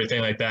set and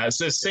everything like that. It's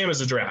the same as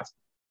the draft.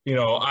 You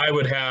know, I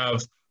would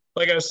have,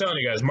 like I was telling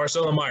you guys,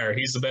 Marcelo Meyer,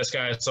 he's the best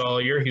guy I saw all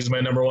year. He's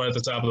my number 1 at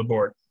the top of the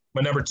board.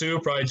 My number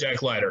 2, probably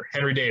Jack Leiter,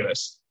 Henry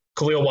Davis,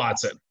 Khalil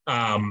Watson,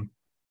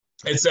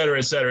 et cetera,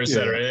 et cetera, et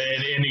cetera.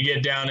 Yeah. And you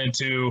get down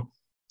into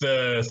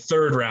the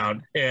 3rd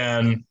round,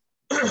 and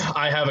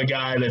I have a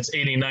guy that's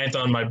 89th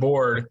on my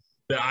board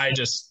that I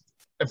just,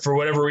 for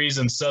whatever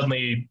reason,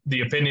 suddenly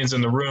the opinions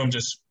in the room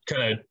just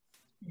kind of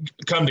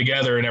come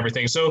together and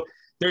everything. So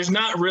there's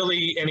not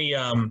really any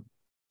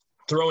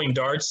throwing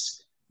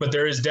darts, but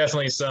there is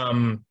definitely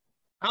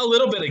a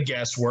little bit of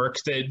guesswork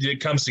that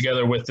comes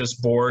together with this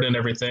board and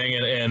everything,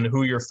 and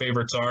who your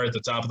favorites are at the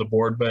top of the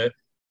board. But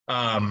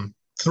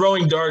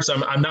throwing darts,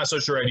 I'm not so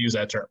sure I'd use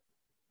that term.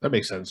 That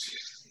makes sense.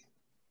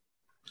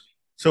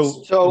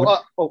 So go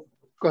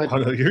ahead. Oh,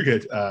 no, you're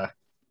good. Yeah,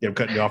 I'm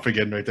cutting you off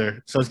again right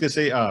there. So I was going to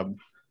say,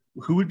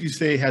 who would you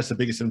say has the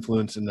biggest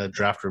influence in the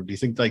draft room? Do you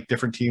think like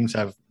different teams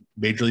have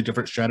majorly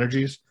different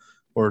strategies,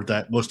 or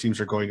that most teams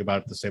are going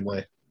about it the same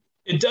way?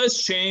 It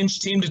does change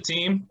team to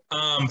team.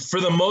 For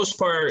the most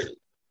part,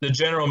 the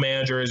general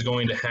manager is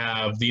going to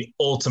have the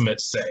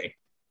ultimate say.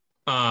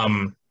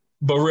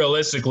 But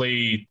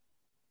realistically,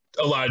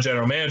 a lot of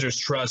general managers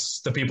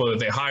trust the people that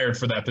they hired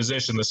for that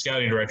position, the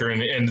scouting director,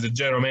 and the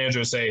general manager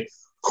will say,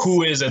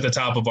 who is at the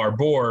top of our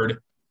board?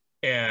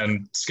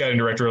 And scouting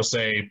director will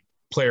say,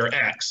 player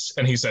X,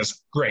 and he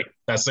says, great,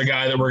 that's the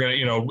guy that we're going to,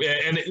 you know,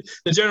 and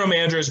the general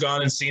manager has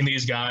gone and seen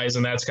these guys,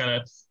 and that's kind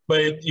of,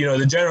 but, you know,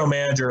 the general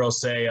manager will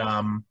say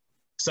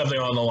something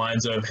along the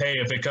lines of, hey,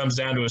 if it comes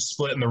down to a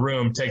split in the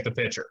room, take the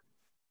pitcher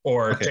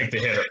or take the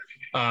hitter,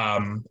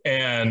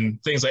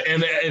 and things like,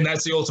 and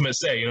that's the ultimate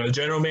say. You know, the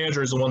general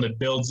manager is the one that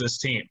builds this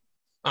team.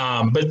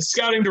 But the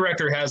scouting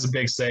director has a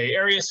big say.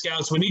 Area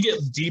scouts, when you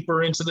get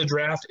deeper into the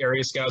draft,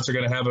 area scouts are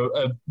going to have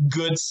a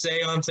good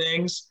say on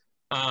things.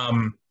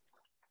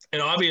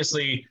 And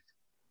obviously,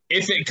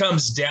 if it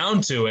comes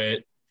down to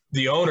it,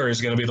 the owner is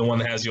going to be the one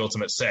that has the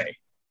ultimate say.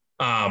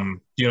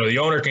 You know, the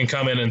owner can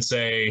come in and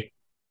say,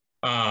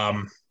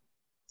 find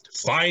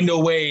a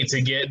way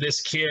to get this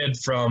kid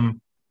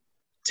from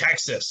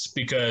Texas,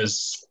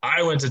 because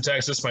I went to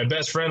Texas, my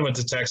best friend went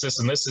to Texas,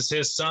 and this is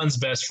his son's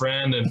best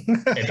friend, and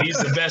he's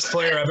the best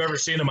player I've ever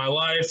seen in my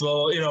life.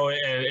 Well,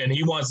 and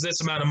he wants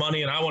this amount of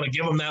money, and I want to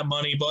give him that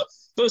money. But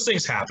those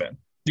things happen.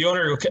 The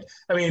owner,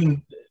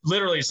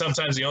 literally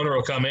sometimes the owner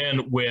will come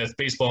in with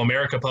Baseball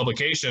America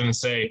publication and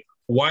say,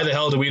 why the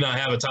hell do we not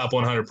have a top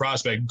 100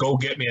 prospect? Go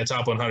get me a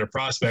top 100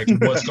 prospect.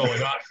 What's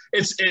going on?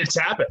 It's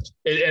happened,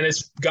 and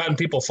it's gotten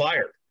people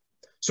fired.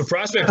 So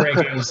prospect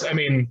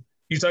rankings,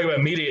 you talk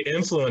about media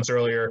influence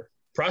earlier.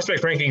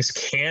 Prospect rankings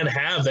can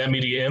have that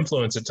media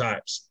influence at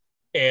times.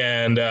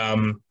 And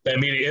that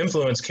media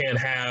influence can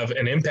have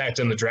an impact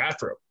in the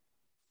draft room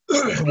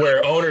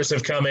where owners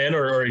have come in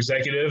or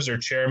executives or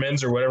chairmen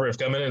or whatever have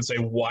come in and say,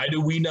 why do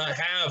we not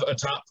have a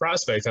top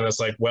prospect? And it's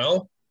like,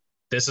 well,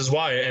 this is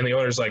why. And the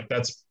owner's like,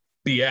 that's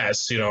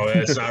BS,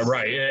 it's not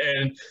right.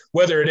 And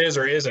whether it is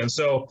or isn't.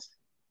 So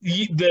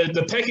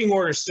the pecking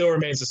order still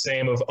remains the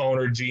same of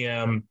owner,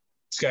 GM,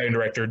 scouting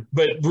director.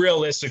 But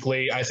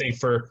realistically, I think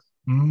for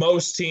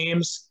most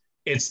teams,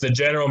 it's the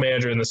general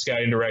manager and the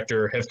scouting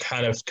director have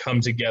kind of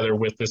come together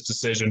with this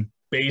decision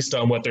based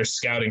on what their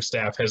scouting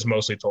staff has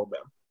mostly told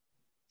them.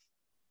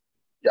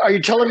 Are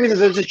you telling me that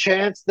there's a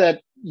chance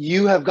that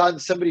you have gotten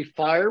somebody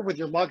fired with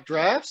your mock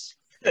drafts?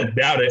 I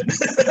doubt it.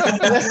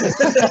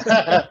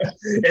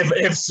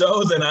 if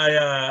so, then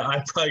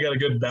I probably got a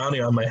good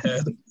bounty on my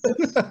head.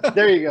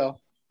 There you go.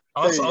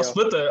 I'll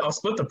split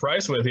the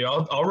price with you.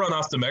 I'll run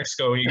off to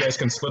Mexico and you guys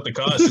can split the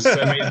cost. Just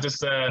send me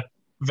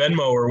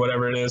Venmo or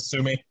whatever it is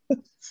to me.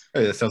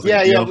 Hey, that sounds like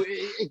a deal.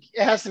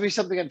 It has to be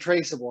something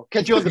untraceable.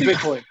 Catch you on the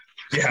Bitcoin.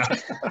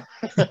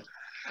 Yeah.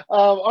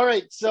 All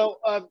right. So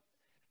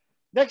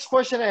next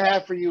question I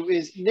have for you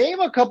is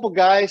name a couple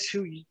guys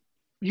who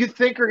you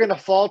think are going to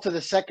fall to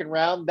the second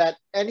round that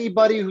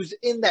anybody who's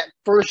in that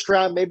first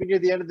round, maybe near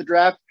the end of the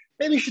draft,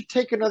 maybe should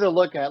take another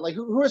look at. Like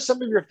who are some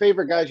of your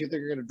favorite guys you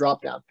think are going to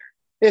drop down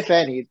there, if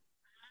any?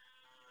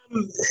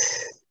 I'm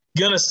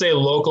going to stay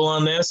local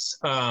on this.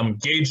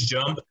 Gage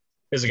Jump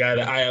is a guy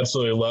that I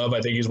absolutely love. I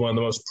think he's one of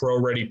the most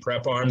pro-ready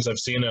prep arms I've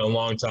seen in a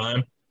long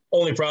time.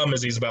 Only problem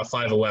is he's about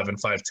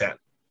 5'11", 5'10",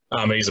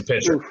 and he's a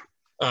pitcher.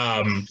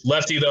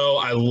 Lefty, though,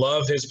 I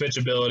love his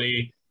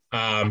pitchability.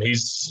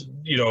 He's,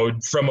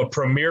 from a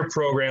premier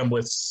program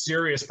with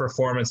serious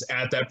performance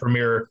at that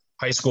premier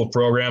high school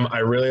program. I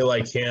really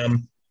like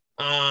him.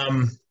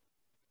 A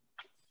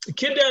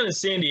kid down in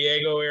San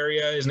Diego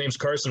area, his name's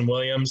Carson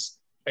Williams.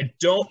 I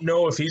don't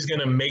know if he's going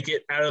to make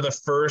it out of the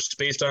first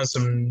based on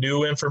some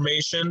new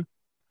information.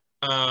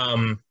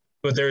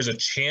 But there's a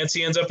chance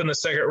he ends up in the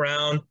second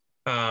round.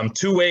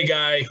 Two-way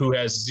guy who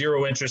has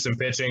zero interest in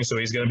pitching, so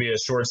he's going to be a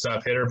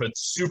shortstop hitter, but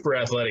super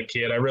athletic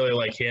kid. I really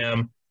like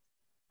him.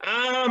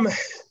 I'll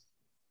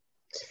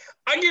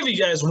give you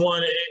guys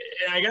one.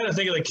 I got to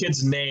think of the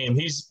kid's name.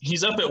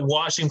 He's up at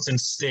Washington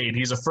State.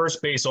 He's a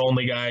first base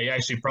only guy,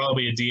 actually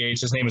probably a DH.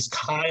 His name is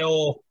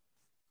Kyle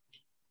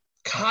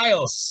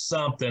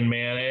something,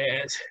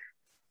 man.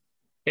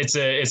 It's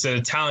an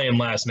Italian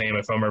last name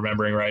if I'm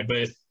remembering right,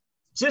 but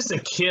just a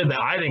kid that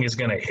I think is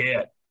going to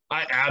hit.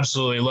 I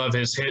absolutely love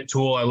his hit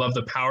tool. I love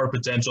the power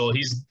potential.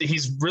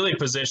 He's really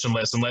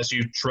positionless unless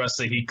you trust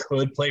that he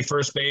could play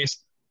first base,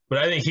 but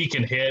I think he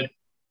can hit.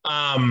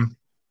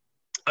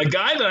 A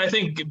guy that I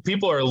think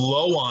people are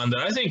low on that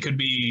I think could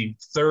be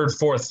third,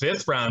 fourth,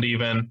 fifth round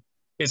even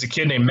is a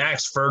kid named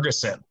Max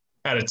Ferguson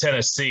out of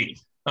Tennessee.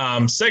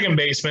 Second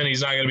baseman,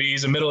 he's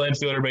a middle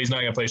infielder, but he's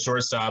not going to play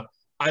shortstop.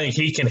 I think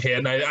he can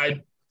hit.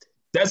 And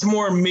that's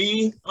more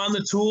me on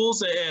the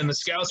tools, and the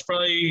scouts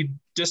probably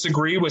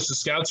disagree, which the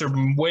scouts are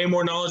way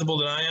more knowledgeable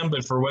than I am.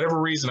 But for whatever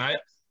reason,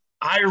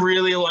 I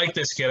really like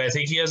this kid. I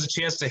think he has a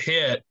chance to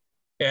hit.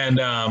 And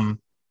I'm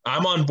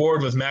on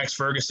board with Max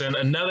Ferguson.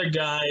 Another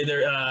guy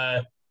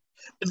there.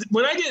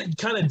 When I get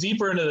kind of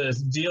deeper into the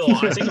deal,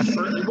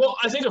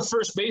 I think of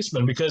first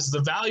baseman, because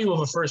the value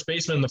of a first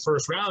baseman in the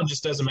first round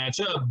just doesn't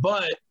match up.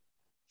 But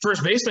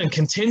first basemen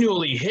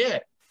continually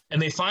hit, and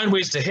they find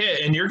ways to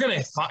hit, and you're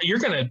gonna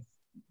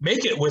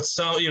make it with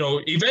some.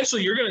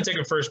 Eventually you're gonna take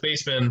a first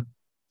baseman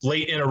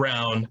late in a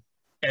round,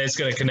 and it's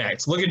gonna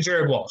connect. Look at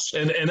Jared Walsh,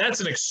 and that's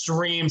an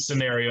extreme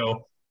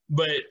scenario,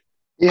 but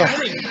yeah, I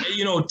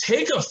think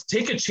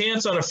take a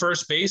chance on a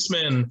first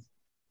baseman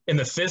in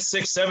the 5th,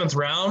 6th, 7th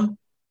round.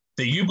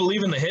 That you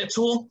believe in the hit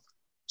tool,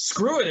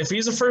 screw it. If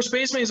he's a first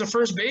baseman, he's a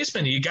first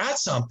baseman. You got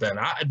something.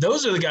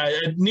 Those are the guys.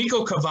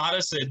 Nico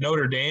Cavadas at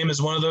Notre Dame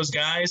is one of those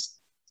guys.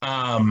 Those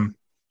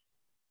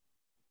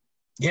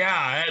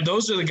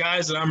are the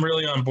guys that I'm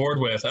really on board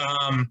with.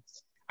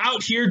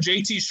 Out here,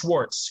 JT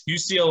Schwartz,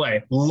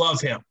 UCLA. Love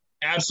him.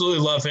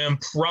 Absolutely love him.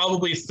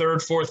 Probably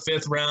 3rd, 4th,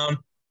 5th round.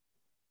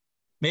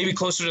 Maybe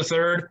closer to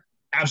 3rd.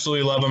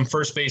 Absolutely love him.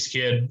 First base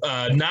kid.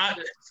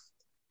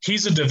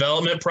 He's a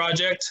development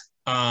project.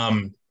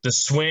 The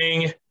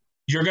swing,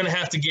 you're going to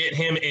have to get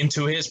him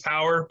into his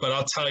power, but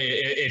I'll tell you,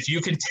 if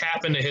you can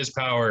tap into his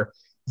power,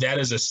 that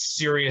is a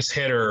serious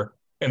hitter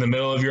in the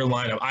middle of your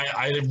lineup.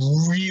 I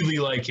really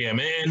like him.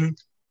 And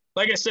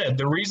like I said,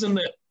 the reason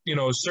that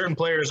certain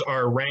players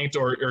are ranked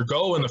or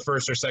go in the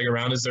first or second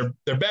round is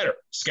they're better.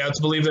 Scouts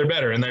believe they're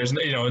better. And there's,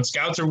 and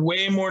scouts are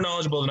way more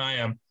knowledgeable than I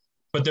am.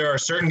 But there are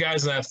certain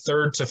guys in that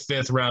third to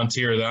fifth round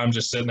tier that I'm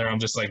just sitting there. I'm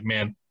just like,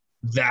 man,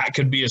 that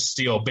could be a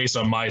steal based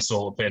on my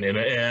sole opinion.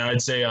 And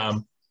I'd say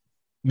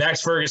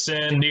Max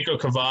Ferguson, Nico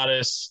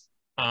Cavadas,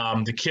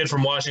 the kid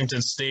from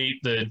Washington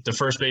State, the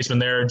first baseman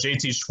there,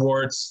 JT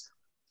Schwartz.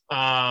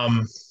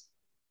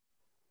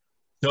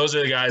 Those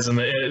are the guys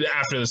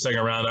after the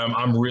second round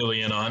I'm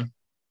really in on.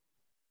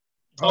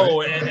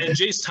 Oh, and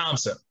Jace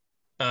Thompson,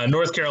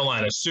 North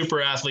Carolina,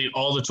 super athlete,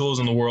 all the tools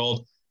in the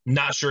world.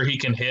 Not sure he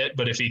can hit,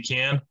 but if he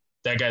can,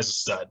 that guy's a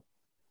stud.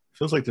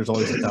 Feels like there's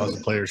always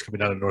 1,000 players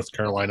coming out of North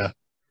Carolina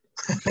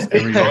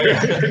every year. Oh,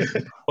 yeah.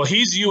 Well,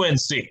 he's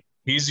UNC.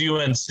 He's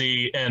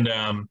UNC, and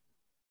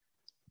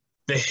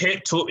the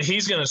hit tool,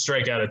 he's going to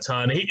strike out a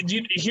ton.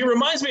 He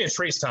reminds me of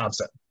Trace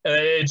Thompson.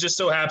 It just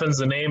so happens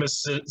the name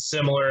is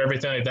similar,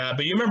 everything like that.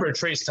 But you remember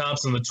Trace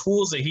Thompson, the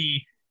tools that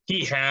he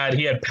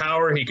had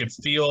power, he could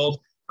field.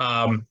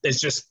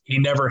 It's just he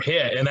never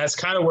hit, and that's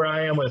kind of where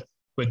I am with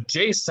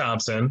Jace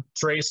Thompson,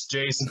 Trace,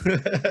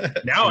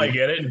 Jace. Now I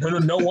get it.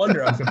 No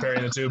wonder I'm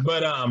comparing the two.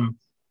 But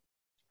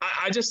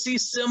I just see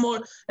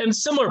similar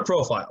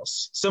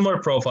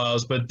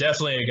profiles, but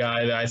definitely a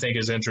guy that I think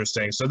is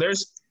interesting. So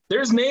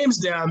there's names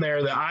down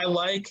there that I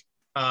like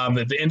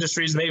that the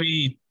industry's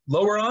maybe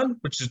lower on,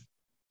 which is,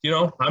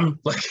 I'm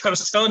like I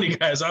was telling you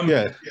guys, I'm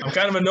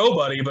kind of a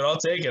nobody, but I'll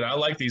take it. I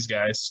like these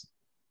guys.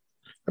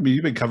 I mean,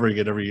 you've been covering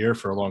it every year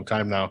for a long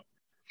time now,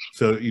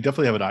 so you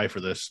definitely have an eye for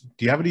this.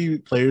 Do you have any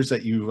players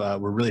that you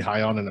were really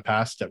high on in the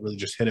past that really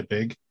just hit it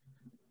big?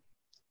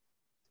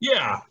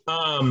 Yeah,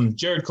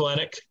 Jared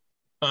Kelenic.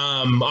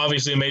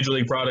 Obviously, a major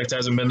league product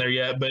hasn't been there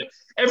yet, but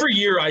every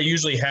year I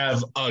usually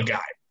have a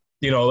guy,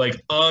 like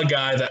a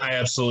guy that I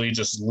absolutely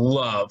just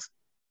love.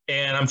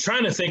 And I'm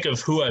trying to think of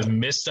who I've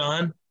missed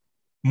on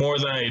more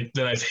than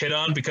I've hit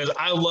on, because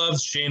I love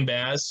Shane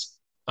Baz,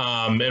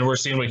 and we're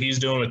seeing what he's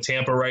doing with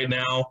Tampa right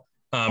now,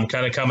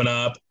 kind of coming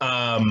up.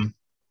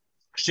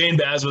 Shane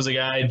Baz was a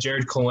guy.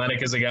 Jared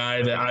Kelenic is a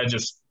guy that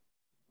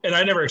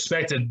I never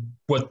expected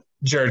what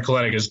Jared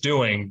Kelenic is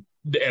doing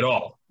at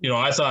all.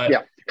 I thought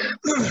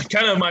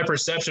kind of my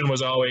perception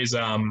was always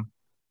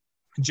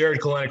Jared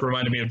Kelenic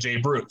reminded me of Jay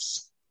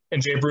Bruce,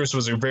 and Jay Bruce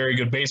was a very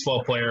good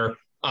baseball player.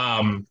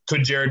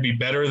 Could Jared be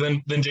better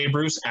than Jay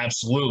Bruce?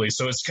 Absolutely.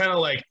 So it's kind of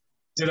like,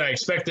 did I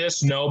expect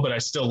this? No, but I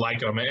still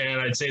like him.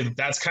 And I'd say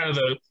that's kind of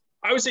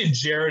I would say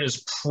Jared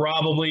is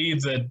probably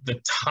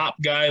the top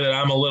guy that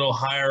I'm a little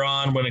higher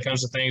on when it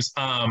comes to things.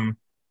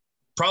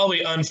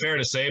 Probably unfair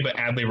to say, but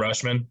Adley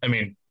Rutschman. I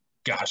mean,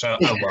 gosh, I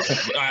love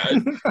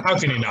him. How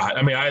can you not?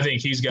 I mean, I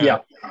think he's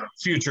got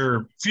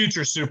future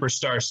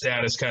superstar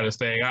status kind of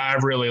thing. I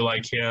really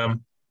like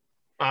him.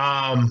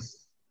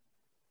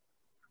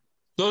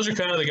 Those are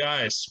kind of the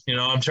guys.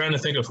 I'm trying to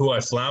think of who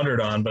I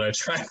floundered on, but I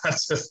try not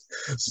to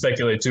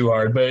speculate too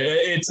hard. But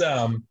it's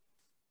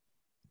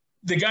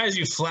the guys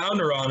you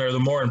flounder on are the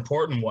more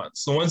important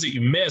ones. The ones that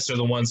you miss are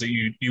the ones that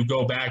you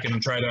go back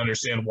and try to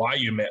understand why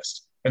you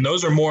missed. And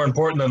those are more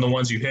important than the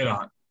ones you hit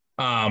on.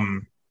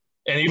 And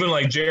even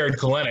like Jared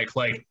Kelenic,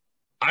 like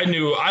I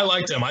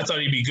liked him. I thought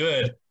he'd be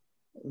good.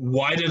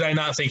 Why did I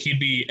not think he'd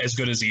be as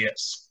good as he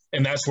is?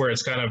 And that's where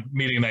it's kind of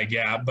meeting that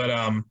gap. But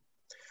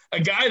a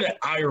guy that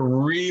I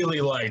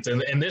really liked,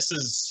 and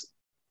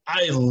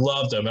I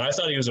loved him, and I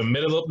thought he was a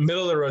middle of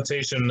the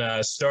rotation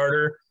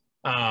starter.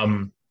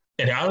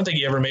 And I don't think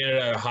he ever made it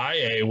out of high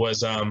A,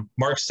 was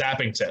Mark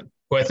Sappington,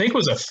 who I think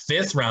was a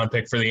 5th round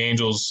pick for the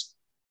Angels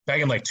back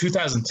in like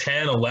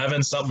 2010,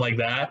 11, something like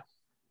that.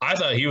 I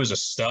thought he was a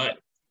stud,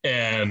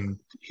 and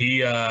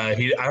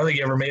I don't think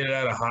he ever made it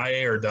out of high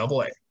A or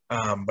double A.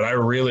 But I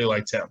really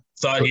liked him.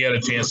 Thought he had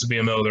a chance to be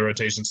a middle of the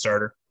rotation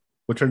starter.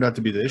 What turned out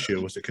to be the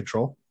issue? Was it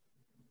control?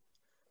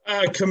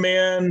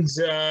 Command,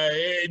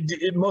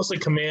 mostly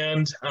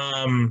command,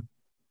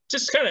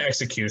 just kind of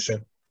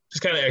execution.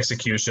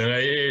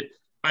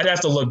 I'd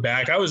have to look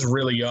back. I was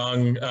really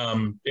young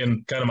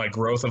in kind of my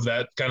growth of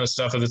that kind of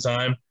stuff at the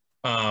time.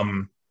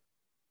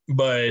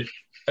 But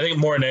I think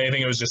more than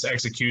anything, it was just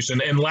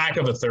execution and lack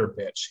of a third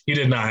pitch. He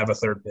did not have a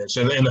third pitch.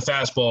 And the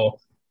fastball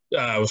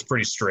was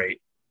pretty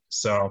straight.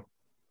 So,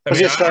 Was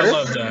he a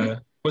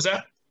starter?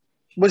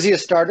 Was he a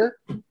starter?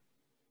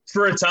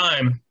 For a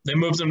time. They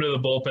moved him to the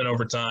bullpen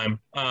over time.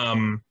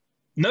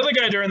 Another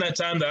guy during that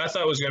time that I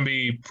thought was going to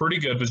be pretty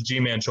good was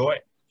Ji-Man Choi.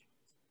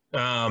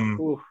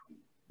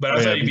 But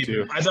I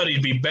thought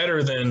he'd be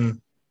better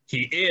than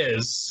he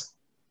is.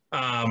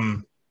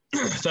 I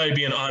thought he'd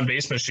be an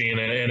on-base machine,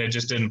 and it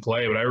just didn't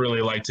play. But I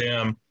really liked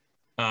him.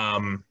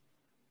 I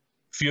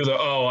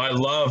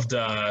loved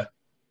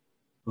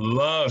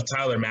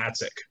Tyler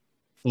Matzik.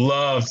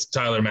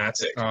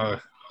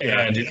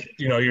 And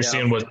you're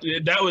seeing what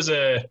that was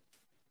a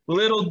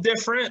little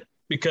different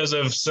because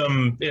of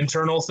some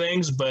internal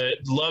things, but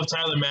love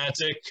Tyler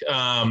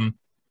Matzik.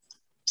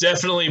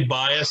 Definitely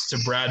biased to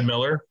Brad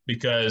Miller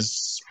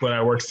because when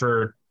I worked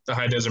for the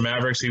High Desert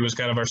Mavericks, he was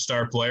kind of our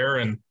star player,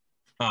 and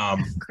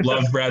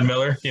Love Brad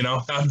Miller.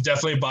 I'm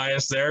definitely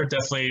biased there.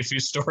 Definitely a few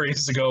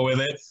stories to go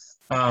with it.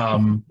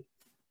 But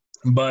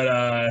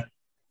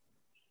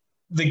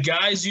the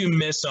guys you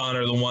miss on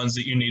are the ones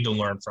that you need to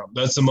learn from.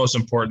 That's the most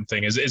important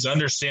thing is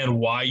understand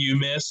why you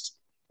missed.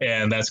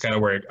 And that's kind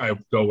of where I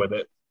go with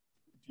it.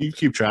 Do you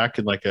keep track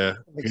in like a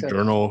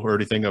journal or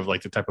anything of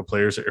like the type of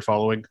players that you're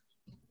following?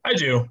 I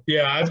do.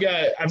 Yeah. I've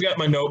got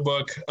my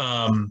notebook.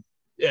 And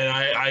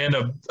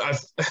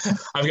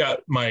I've got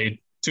my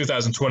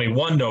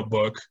 2021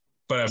 notebook,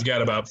 but I've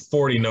got about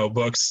 40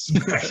 notebooks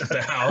back at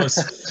the house.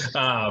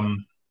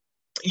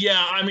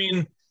 Yeah, I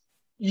mean,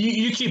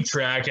 you keep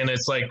track, and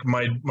it's like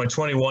my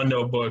 21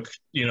 notebook,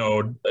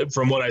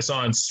 from what I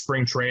saw in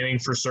spring training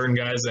for certain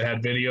guys that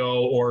had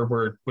video or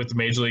were with the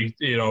major league,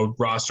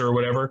 roster or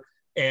whatever.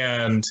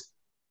 And,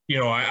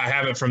 I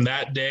have it from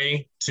that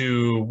day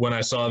to when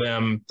I saw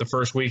them the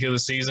first week of the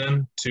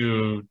season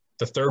to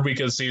the third week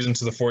of the season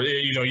to the fourth.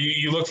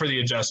 You look for the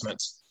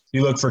adjustments.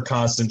 You look for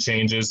constant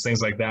changes,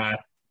 things like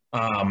that.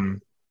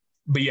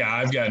 But yeah,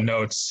 I've got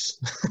notes.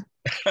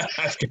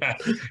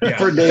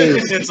 For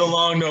days. It's a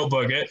long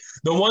notebook.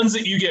 The ones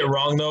that you get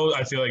wrong, though,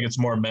 I feel like it's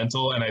more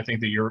mental, and I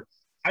think that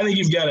I think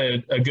you've got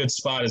a good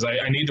spot. Is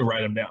I need to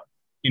write them down.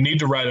 You need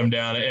to write them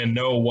down and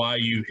know why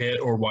you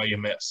hit or why you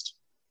missed.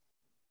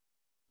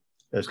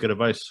 That's good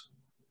advice.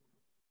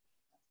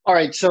 All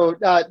right, so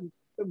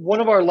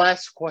one of our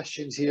last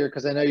questions here,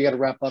 because I know you got to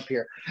wrap up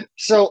here.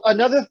 So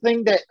another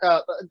thing that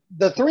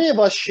the three of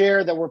us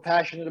share that we're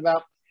passionate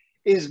about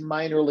is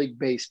minor league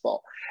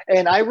baseball.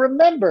 And I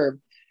remember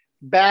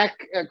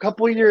back a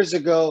couple of years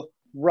ago,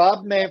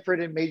 Rob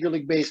Manfred and Major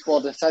League Baseball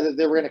decided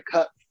they were going to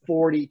cut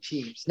 40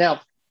 teams.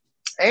 Now,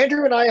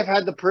 Andrew and I have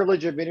had the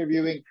privilege of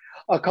interviewing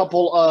a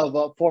couple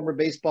of former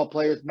baseball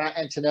players, Matt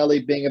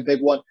Antonelli being a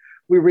big one.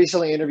 We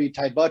recently interviewed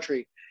Ty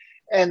Buttrey,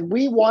 and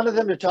we wanted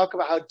them to talk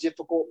about how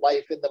difficult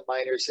life in the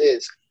minors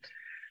is.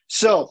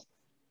 So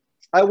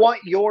I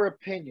want your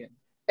opinion.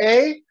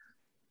 A,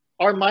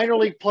 are minor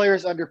league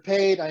players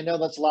underpaid? I know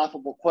that's a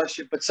laughable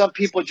question, but some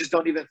people just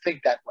don't even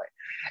think that way.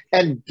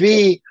 And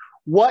B,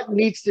 what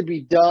needs to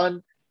be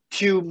done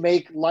to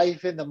make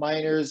life in the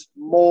minors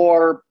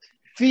more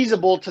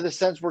feasible to the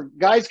sense where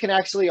guys can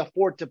actually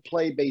afford to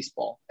play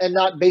baseball and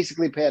not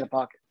basically pay out of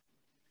pocket?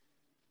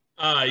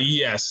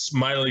 Yes,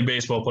 minor league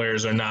baseball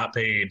players are not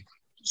paid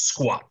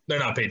squat. They're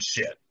not paid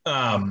shit.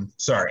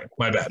 Sorry,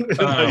 my bad.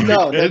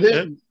 No, they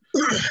didn't.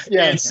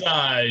 Yeah. It's,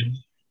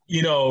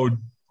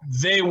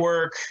 they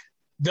work.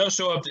 They'll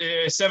show up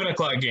a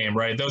 7:00 game,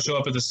 right? They'll show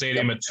up at the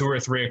stadium at 2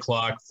 or 3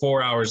 o'clock,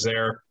 4 hours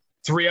there,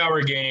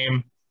 3-hour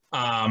game,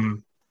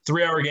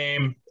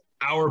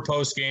 hour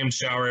post game,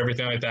 shower,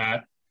 everything like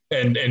that,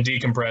 and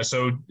decompress.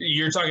 So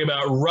you're talking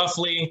about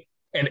roughly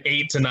an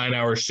 8 to 9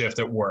 hour shift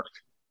at work.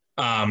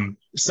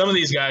 Some of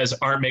these guys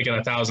aren't making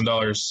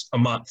 $1,000 a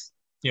month,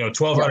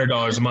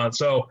 $1,200 a month.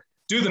 So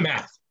do the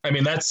math. I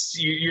mean,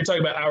 you're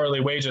talking about hourly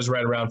wages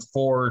right around $4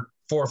 or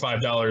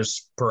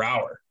 $5 per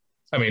hour.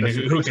 I mean,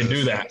 who can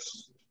do that?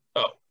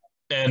 Oh,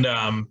 and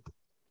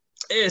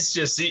it's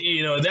just,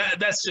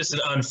 that's just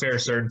an unfair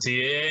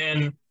certainty.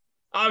 And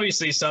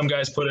obviously some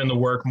guys put in the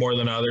work more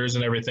than others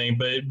and everything,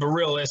 but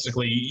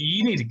realistically,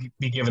 you need to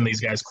be giving these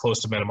guys close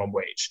to minimum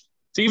wage.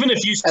 So even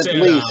if you said,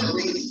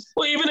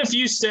 even if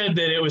you said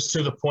that it was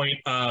to the point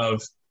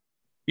of,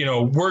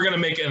 we're going to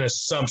make an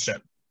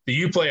assumption that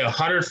you play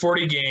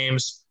 140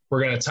 games,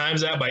 we're going to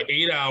times that by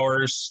 8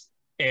 hours,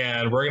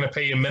 and we're going to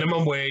pay you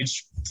minimum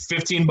wage,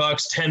 $15,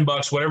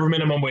 $10, whatever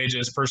minimum wage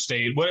is per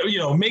state.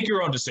 Make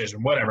your own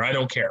decision, whatever. I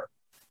don't care.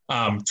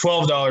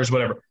 $12,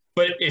 whatever.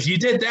 But if you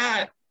did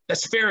that,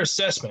 that's fair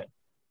assessment.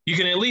 You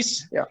can at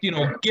least,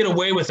 get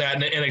away with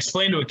that and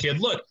explain to a kid,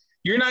 look,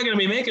 you're not going to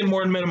be making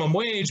more than minimum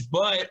wage,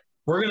 but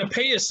we're going to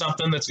pay you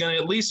something that's going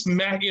to at least,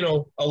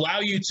 allow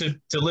you to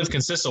live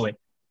consistently.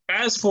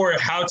 As for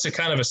how to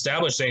kind of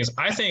establish things,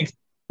 I think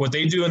what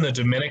they do in the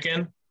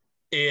Dominican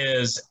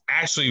is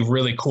actually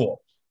really cool.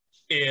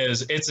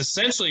 It's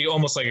essentially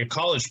almost like a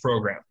college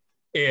program.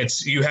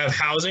 You have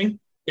housing.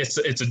 It's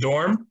a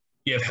dorm.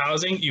 You have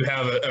housing. You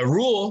have a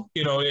rule,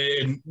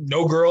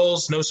 no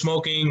girls, no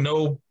smoking,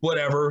 no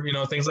whatever,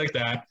 things like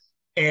that.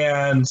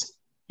 And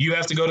you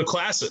have to go to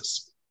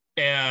classes.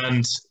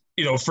 And,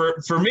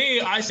 for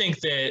me, I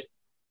think that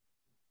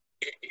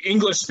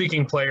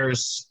English-speaking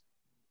players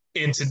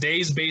in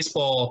today's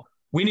baseball,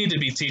 we need to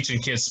be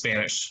teaching kids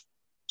Spanish.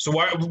 So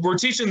we're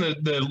teaching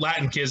the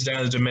Latin kids down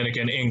in the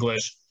Dominican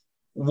English.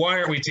 Why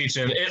aren't we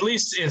teaching, at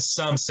least in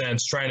some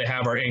sense, trying to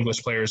have our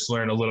English players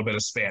learn a little bit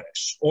of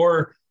Spanish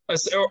or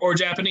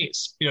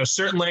Japanese,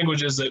 certain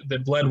languages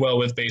that blend well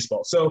with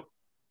baseball. So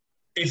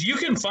if you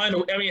can find,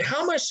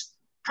 how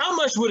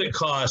much would it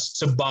cost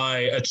to buy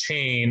a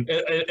chain,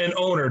 an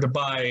owner to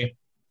buy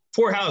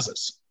 4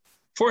 houses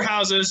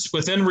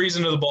within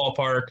reason of the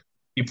ballpark?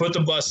 You put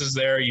the buses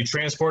there, you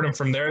transport them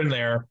from there and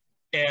there,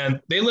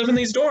 and they live in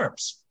these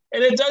dorms.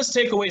 And it does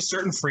take away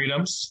certain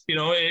freedoms.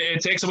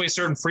 It takes away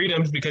certain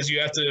freedoms because you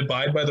have to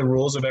abide by the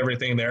rules of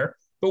everything there.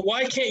 But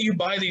why can't you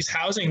buy these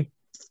housing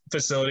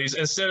facilities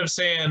instead of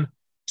saying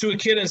to a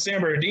kid in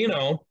San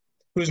Bernardino,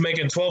 who's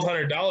making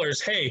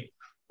 $1,200, hey,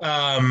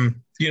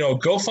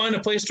 go find a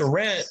place to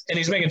rent, and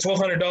he's making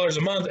 $1,200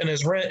 a month, and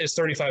his rent is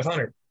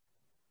 $3,500.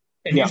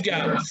 And you've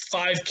got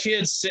 5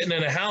 kids sitting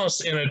in a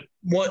house in a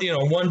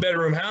one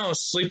bedroom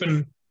house,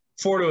 sleeping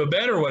 4 to a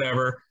bed or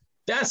whatever.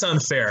 That's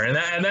unfair,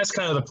 and that's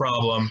kind of the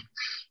problem.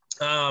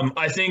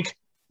 I think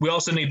we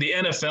also need the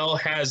NFL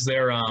has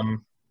their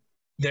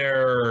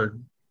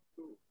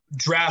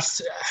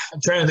draft.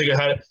 I'm trying to think of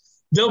how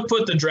they'll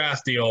put the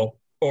draft deal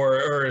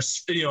or a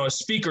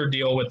speaker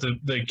deal with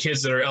the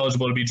kids that are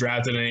eligible to be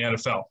drafted in the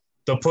NFL.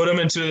 They'll put them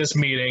into this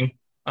meeting,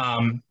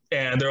 and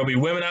there'll be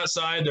women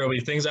outside. There'll be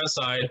things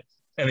outside,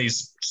 and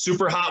these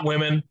super hot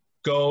women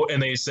go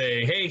and they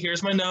say, "Hey,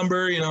 here's my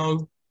number.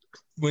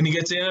 When you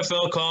get to the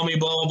NFL, call me."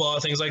 Blah blah blah,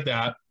 things like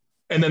that.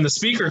 And then the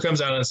speaker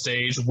comes out on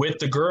stage with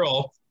the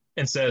girl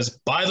and says,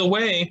 "By the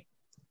way,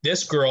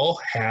 this girl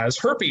has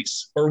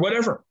herpes or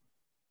whatever."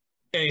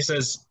 And he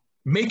says,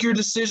 "Make your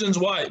decisions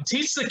wise.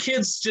 Teach the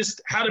kids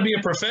just how to be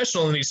a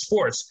professional in these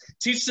sports.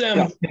 Teach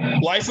them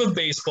life of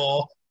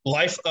baseball,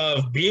 life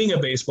of being a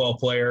baseball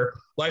player,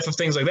 life of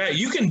things like that.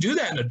 You can do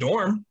that in a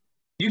dorm.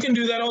 You can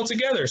do that all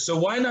together. So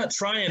why not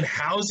try and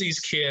house these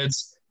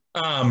kids?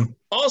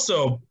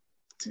 Also,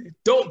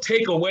 don't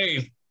take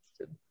away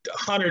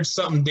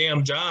 100-something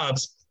damn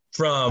jobs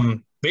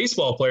from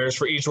baseball players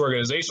for each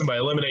organization by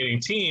eliminating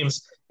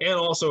teams and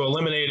also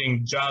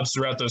eliminating jobs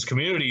throughout those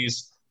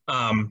communities.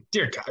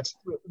 Dear God,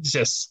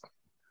 just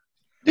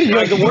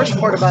Dude, the worst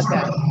part about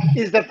that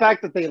is the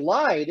fact that they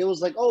lied. It was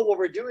like, oh, well,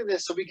 we're doing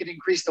this so we can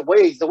increase the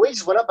wage. The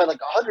wages went up by like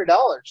 $100,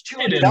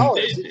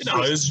 $200.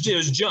 No, it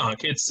was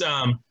junk. It's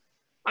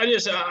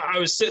I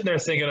was sitting there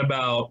thinking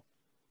about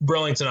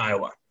Burlington,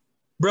 Iowa.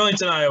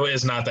 Burlington, Iowa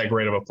is not that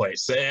great of a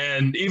place,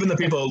 and even the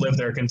people who live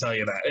there can tell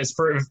you that. It's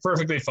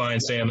perfectly fine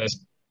saying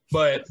this,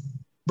 but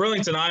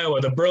Burlington,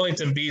 Iowa, the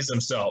Burlington Bees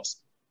themselves,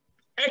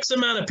 X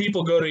amount of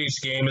people go to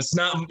each game. It's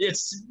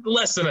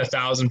less than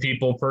 1,000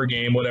 people per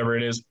game, whatever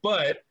it is.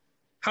 But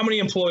how many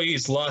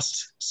employees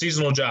lost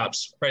seasonal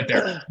jobs right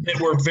there? That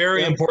were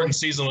very important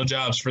seasonal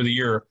jobs for the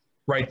year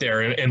right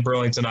there in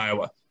Burlington,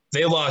 Iowa.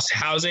 They lost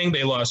housing,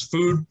 they lost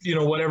food,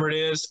 whatever it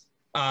is.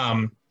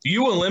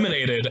 You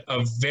eliminated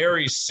a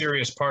very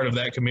serious part of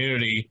that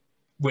community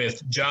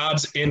with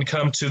jobs,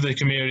 income to the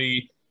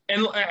community.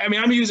 And I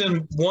mean, I'm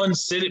using one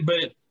city,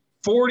 but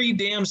 40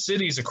 damn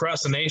cities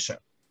across the nation.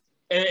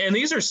 And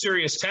these are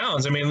serious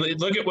towns. I mean,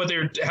 look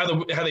at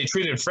how they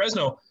treated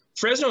Fresno.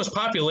 Fresno's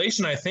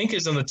population, I think,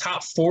 is in the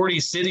top 40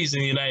 cities in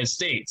the United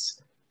States.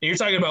 And you're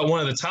talking about one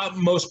of the top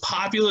most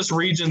populous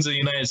regions of the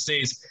United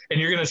States, and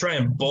you're going to try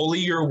and bully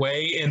your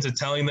way into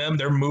telling them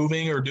they're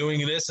moving or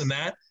doing this and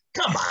that?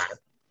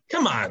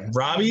 Come on,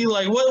 Robbie.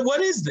 Like,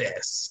 what is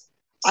this?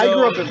 I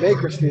grew up in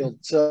Bakersfield,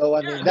 so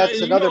I mean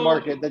that's another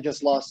market that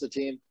just lost a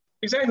team.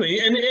 Exactly,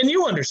 and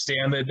you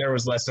understand that there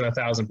was less than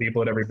 1,000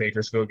 people at every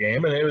Bakersfield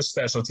game, and it was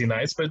specialty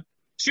nights. But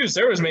shoot,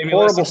 there was maybe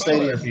horrible less than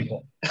 500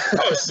 people.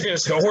 It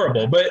was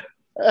horrible. But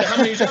how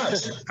many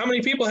jobs? How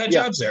many people had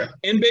jobs there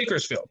in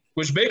Bakersfield?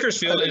 Which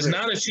Bakersfield is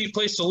not a cheap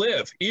place to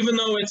live, even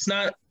though it's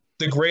not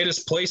the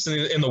greatest place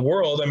in the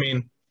world. I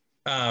mean,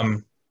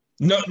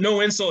 no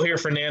insult here,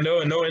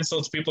 Fernando, and no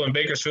insult to people in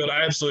Bakersfield.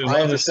 I absolutely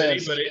love the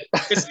city, but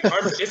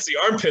it's the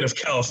armpit of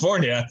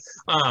California.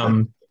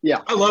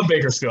 I love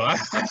Bakersfield. I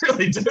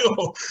really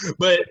do.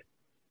 But,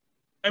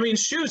 I mean,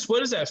 shoot,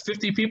 what is that,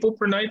 50 people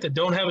per night that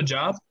don't have a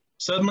job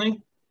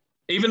suddenly?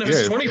 Even if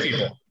it's 20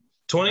 people,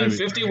 20,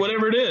 50,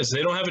 whatever it is,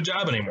 they don't have a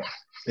job anymore.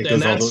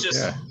 And that's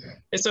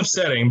it's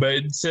upsetting.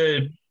 But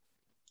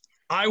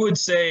I would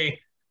say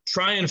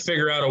try and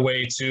figure out a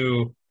way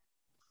to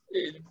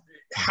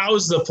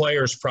house the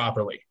players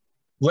properly.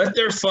 Let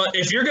their fun –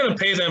 if you're going to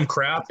pay them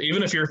crap,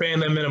 even if you're paying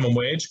them minimum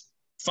wage,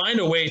 find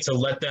a way to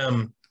let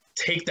them –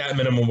 take that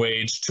minimum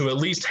wage to at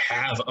least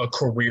have a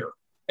career,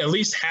 at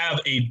least have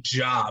a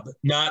job,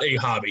 not a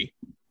hobby.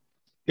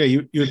 Yeah,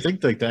 you would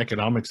think like the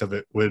economics of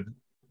it would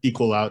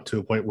equal out to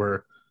a point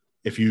where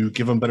if you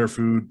give them better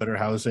food, better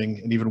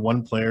housing, and even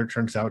one player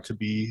turns out to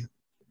be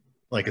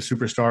like a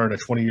superstar in a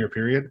 20-year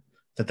period,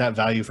 that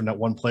value from that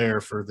one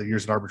player for the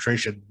years of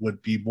arbitration would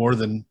be more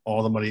than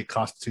all the money it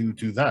costs to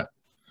do that.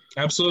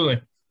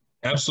 Absolutely.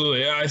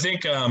 Yeah, I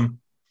think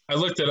I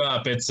looked it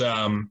up. It's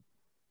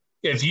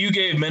if you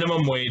gave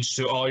minimum wage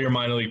to all your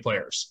minor league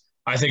players,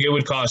 I think it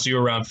would cost you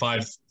around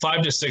 $5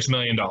 to $6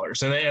 million.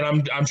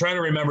 And I'm trying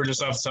to remember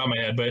just off the top of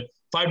my head, but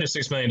 $5 to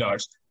 $6 million.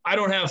 I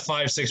don't have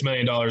 $5-6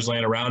 million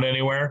laying around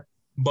anywhere,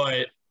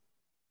 but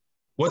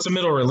what's a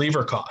middle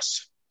reliever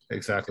cost?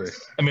 Exactly.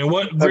 I mean,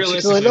 what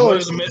realistically?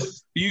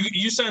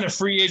 You sign a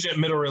free agent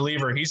middle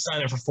reliever, he's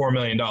signing for $4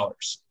 million.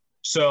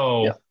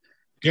 So.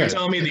 You're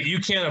telling me that you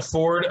can't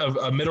afford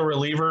a middle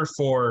reliever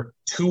for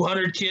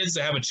 200 kids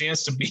to have a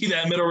chance to be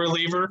that middle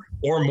reliever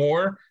or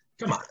more?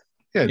 Come on.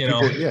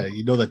 Yeah,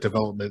 you know that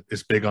development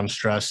is big on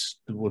stress.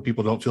 When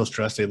people don't feel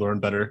stressed, they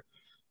learn better.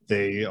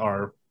 They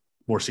are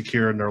more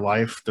secure in their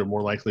life. They're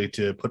more likely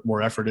to put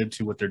more effort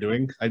into what they're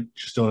doing. I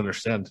just don't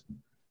understand.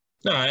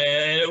 No,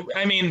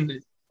 I mean,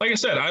 like I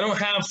said, I don't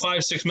have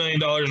 $5-6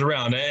 million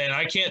around, and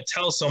I can't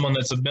tell someone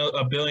that's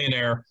a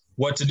billionaire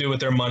what to do with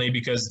their money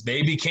because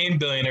they became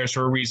billionaires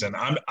for a reason.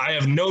 I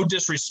have no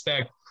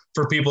disrespect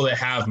for people that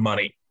have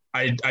money.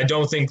 I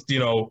don't think,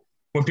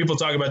 when people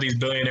talk about these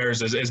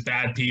billionaires as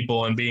bad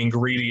people and being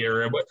greedy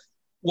or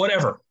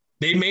whatever,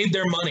 they made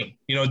their money.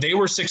 They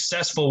were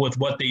successful with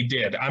what they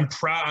did. I'm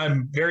proud.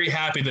 I'm very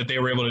happy that they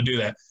were able to do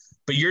that.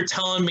 But you're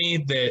telling me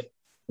that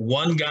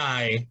one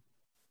guy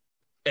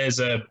as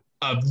a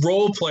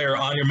role player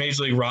on your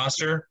major league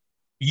roster,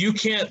 you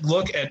can't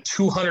look at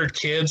 200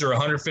 kids or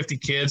 150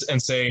 kids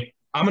and say,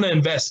 I'm going to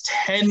invest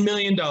 $10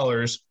 million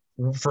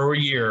for a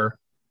year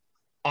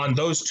on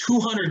those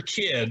 200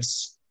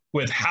 kids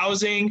with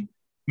housing,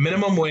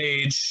 minimum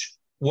wage.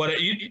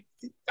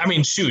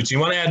 Shoot, you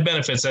want to add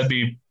benefits, that'd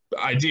be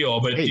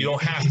ideal, but you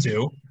don't have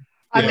to.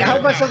 How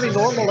about something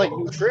normal like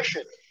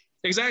nutrition?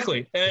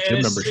 Exactly. And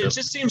it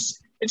just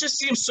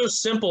seems so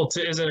simple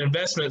as an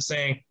investment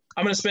saying,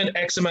 I'm going to spend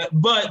X amount,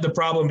 but the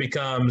problem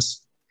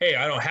becomes, hey,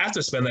 I don't have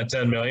to spend that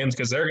 10 million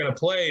because they're going to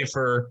play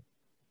for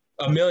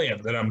 $1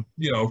 million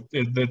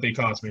that they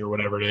cost me or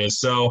whatever it is.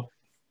 So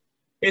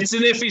it's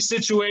an iffy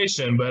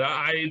situation, but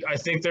I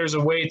think there's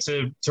a way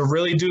to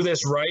really do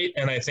this right.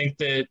 And I think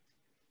that,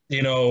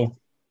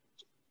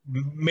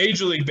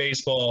 Major League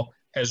Baseball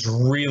has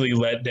really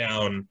let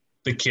down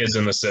the kids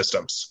in the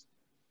systems.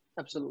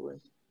 Absolutely.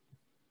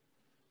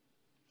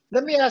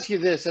 Let me ask you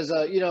this, as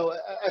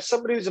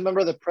somebody who's a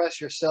member of the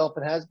press yourself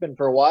and has been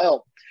for a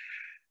while,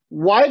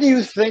 why do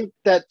you think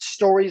that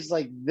stories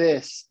like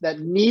this that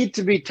need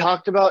to be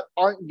talked about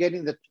aren't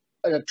getting the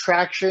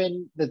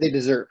attraction that they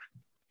deserve?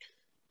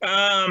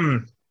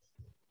 A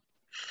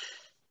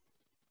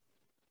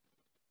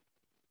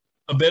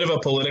bit of a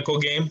political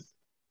game.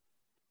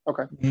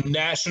 Okay.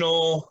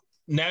 National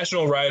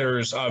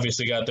writers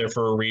obviously got there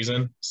for a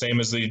reason, same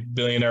as the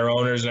billionaire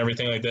owners and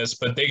everything like this,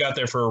 but they got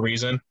there for a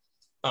reason.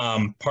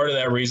 Part of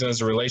that reason is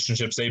the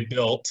relationships they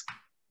built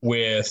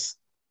with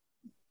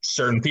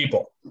certain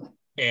people.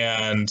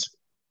 And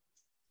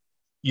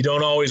you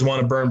don't always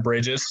want to burn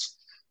bridges.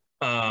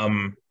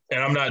 And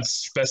I'm not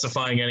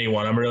specifying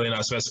anyone. I'm really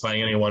not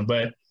specifying anyone,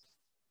 but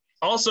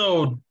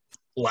also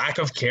lack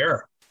of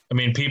care. I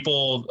mean,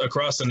 people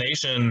across the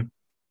nation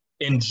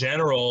in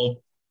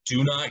general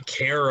do not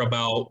care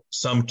about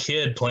some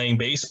kid playing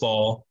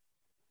baseball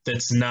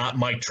that's not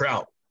Mike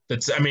Trout.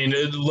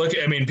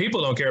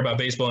 People don't care about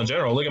baseball in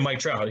general. Look at Mike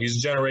Trout.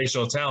 He's a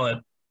generational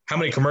talent. How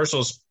many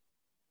commercials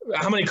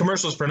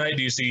per night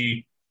do you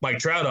see Mike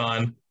Trout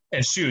on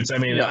and shoots? I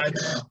mean,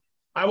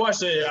 I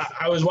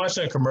was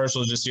watching a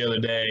commercial just the other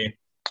day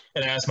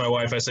and I asked my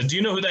wife, I said, do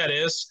you know who that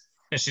is?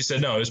 And she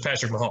said, no, it was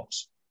Patrick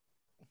Mahomes.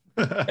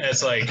 And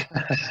it's like,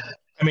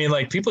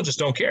 people just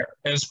don't care.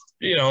 And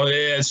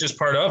it's just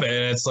part of it.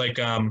 And it's like,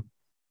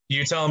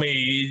 you tell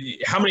me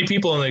how many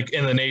people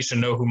in the nation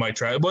know who Mike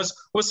Trout is?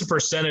 What's the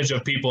percentage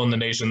of people in the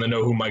nation that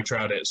know who Mike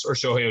Trout is, or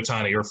Shohei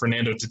Ohtani, or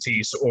Fernando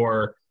Tatis,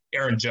 or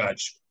Aaron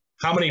Judge?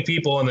 How many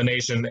people in the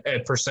nation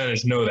at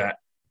percentage know that?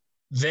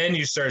 Then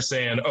you start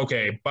saying,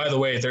 okay, by the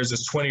way, there's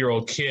this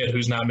 20-year-old kid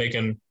who's not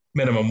making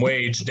minimum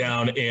wage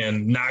down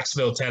in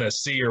Knoxville,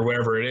 Tennessee, or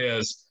wherever it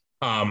is.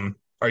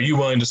 Are you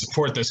willing to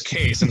support this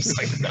case? And it's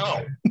like,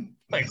 no.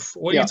 Like,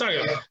 what are you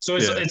talking about? So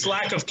it's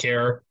lack of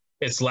care.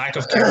 It's lack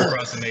of care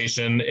across the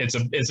nation. It's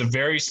a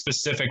very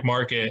specific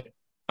market.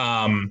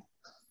 I'm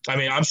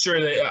sure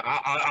that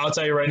I'll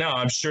tell you right now,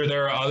 I'm sure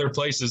there are other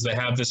places that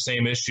have the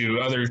same issue,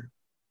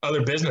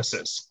 other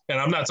businesses. And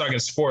I'm not talking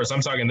sports.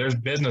 I'm talking there's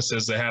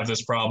businesses that have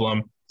this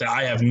problem that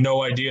I have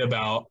no idea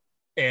about.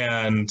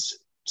 And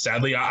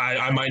sadly,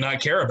 I might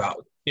not care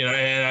about,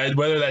 and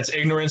whether that's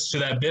ignorance to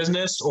that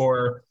business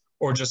or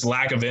just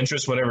lack of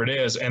interest, whatever it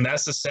is. And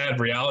that's the sad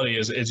reality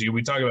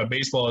we talk about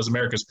baseball as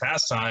America's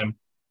pastime.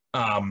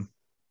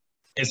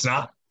 It's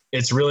not.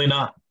 It's really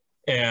not.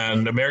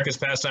 And America's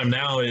pastime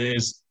now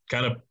is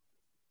kind of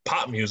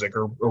pop music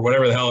or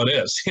whatever the hell it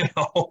is.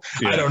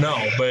 I don't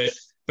know, but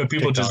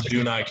people just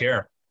do not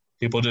care.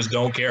 People just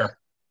don't care.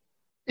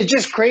 It's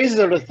just crazy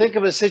though to think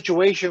of a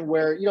situation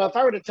where, if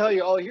I were to tell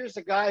you, oh, here's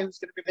a guy who's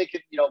going to be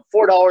making,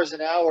 $4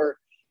 an hour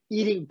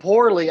eating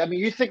poorly. I mean,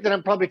 you think that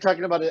I'm probably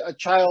talking about a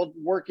child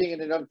working in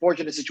an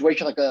unfortunate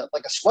situation like a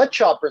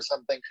sweatshop or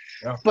something.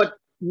 Yeah. But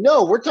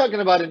no, we're talking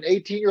about an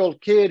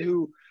 18-year-old kid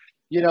who,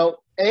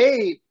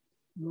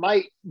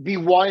 might be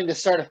wanting to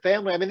start a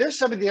family. I mean, there's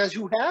some of the guys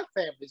who have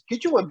families.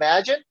 Could you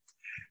imagine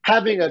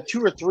having a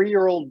 2 or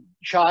 3-year-old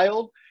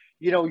child?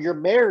 You're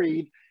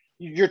married,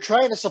 you're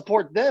trying to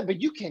support them,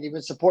 but you can't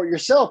even support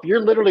yourself.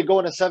 You're literally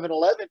going to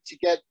 7-Eleven to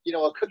get,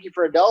 a cookie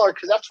for $1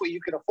 because that's what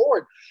you can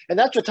afford. And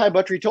that's what Ty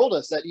Buttrey told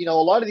us, that, a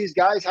lot of these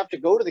guys have to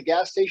go to the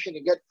gas station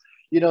and get,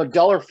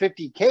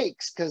 $1.50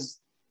 cakes because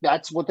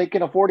that's what they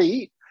can afford to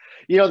eat.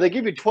 They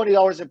give you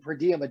 $20 in per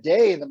diem a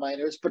day in the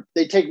minors, but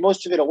they take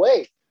most of it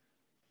away.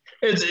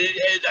 I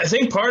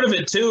think part of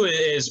it too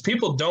is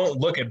people don't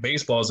look at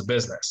baseball as a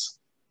business.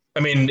 I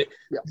mean,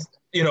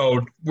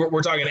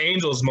 we're talking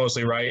Angels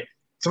mostly, right?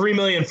 3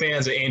 million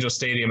fans at Angel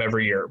Stadium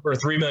every year, or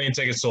 3 million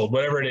tickets sold,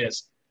 whatever it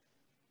is.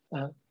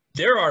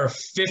 there are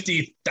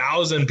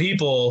 50,000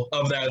 people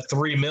of that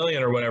 3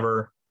 million or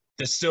whatever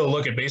that still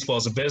look at baseball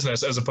as a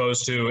business, as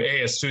opposed to,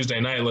 hey, it's Tuesday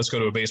night, let's go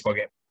to a baseball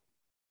game.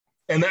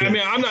 And I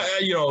mean, I'm not,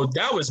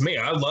 that was me.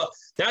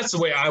 That's the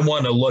way I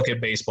want to look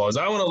at baseball. Is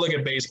I want to look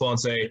at baseball and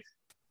say,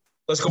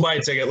 let's go buy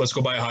a ticket, let's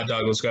go buy a hot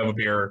dog, let's go have a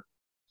beer.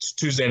 It's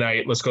Tuesday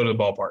night, let's go to the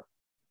ballpark.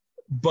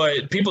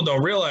 But people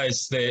don't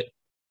realize that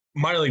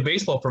minor league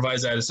baseball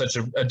provides that at such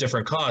a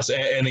different cost.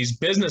 And these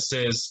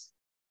businesses,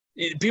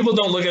 people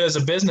don't look at it as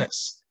a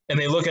business, and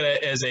they look at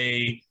it as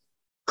a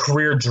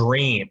career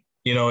dream.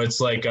 It's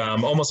like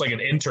almost like an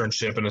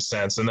internship in a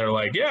sense. And they're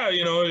like, yeah,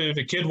 if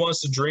a kid wants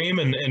to dream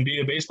and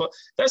be a baseball,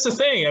 that's the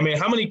thing. I mean,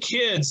 how many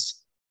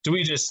kids do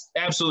we just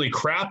absolutely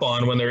crap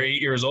on when they're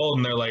 8 years old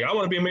and they're like, I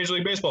want to be a Major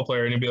League Baseball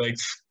player? And you'd be like,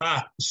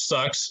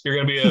 sucks. You're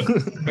going to be a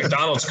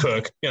McDonald's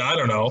cook. I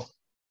don't know.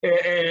 And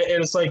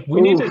it's like, we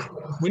need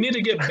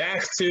to get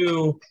back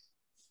to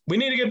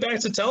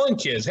telling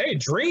kids, hey,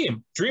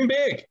 dream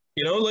big,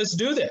 let's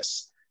do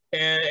this.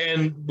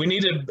 And we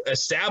need to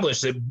establish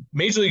that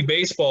Major League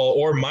Baseball,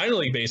 or minor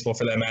league baseball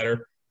for that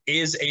matter,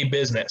 is a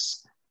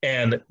business.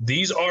 And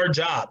these are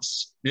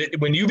jobs.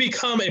 When you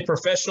become a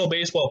professional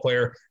baseball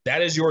player,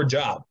 that is your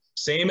job.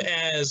 Same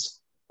as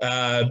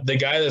the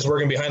guy that's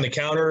working behind the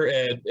counter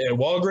at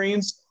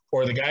Walgreens,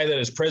 or the guy that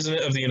is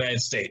president of the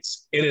United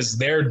States. It is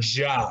their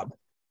job.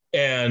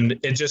 And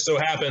it just so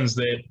happens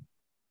that,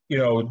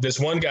 this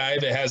one guy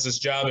that has this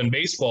job in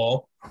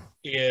baseball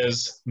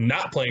is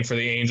not playing for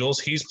the Angels.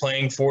 He's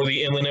playing for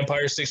the Inland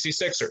Empire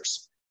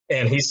 66ers.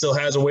 And he still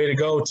has a way to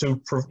go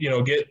to,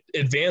 get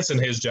advance in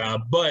his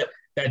job. But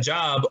that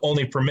job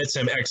only permits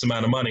him X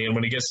amount of money. And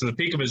when he gets to the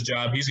peak of his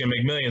job, he's going to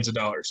make millions of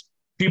dollars.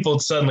 People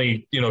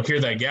suddenly,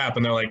 hear that gap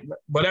and they're like,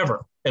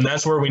 whatever. And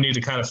that's where we need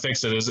to kind of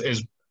fix it,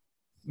 is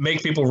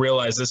make people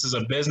realize this is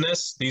a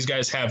business. These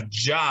guys have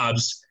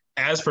jobs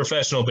as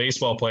professional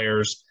baseball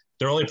players.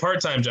 They're only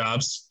part-time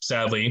jobs,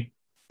 sadly,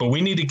 but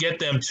we need to get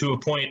them to a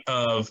point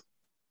of,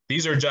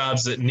 these are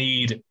jobs that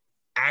need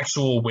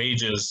actual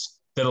wages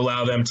that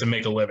allow them to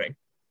make a living.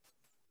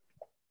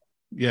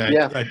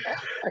 Yeah. I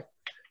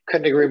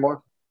couldn't agree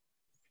more.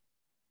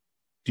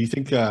 Do you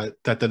think that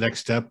the next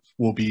step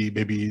will be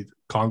maybe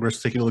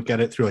Congress taking a look at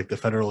it through like the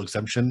federal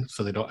exemption,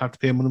 so they don't have to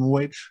pay a minimum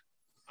wage?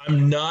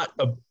 I'm not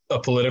a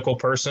political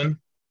person.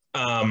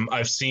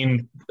 I've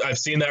seen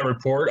that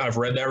report. I've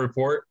read that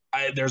report.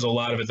 There's a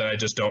lot of it that I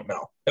just don't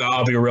know.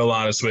 I'll be real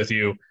honest with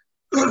you.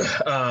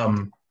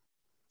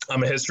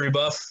 I'm a history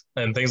buff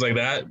and things like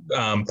that.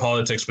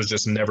 Politics was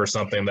just never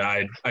something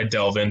that I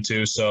delve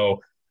into.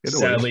 So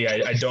sadly,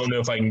 I don't know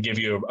if I can give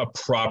you a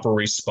proper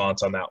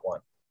response on that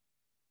one.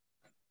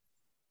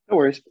 No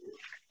worries.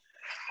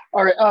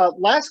 All right.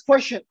 Last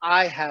question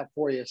I have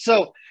for you.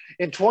 So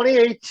in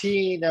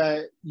 2018,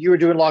 you were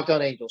doing Locked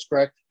On Angels,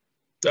 correct?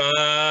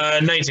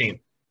 19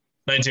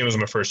 was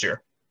my first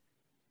year.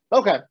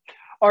 Okay.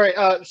 All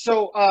right.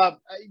 So,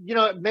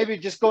 maybe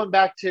just going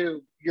back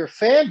to your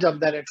fandom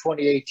then in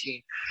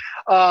 2018,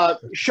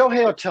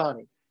 Shohei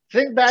Ohtani,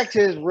 think back to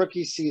his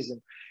rookie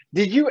season.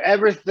 Did you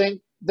ever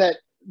think that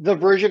the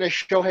version of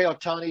Shohei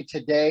Ohtani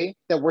today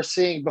that we're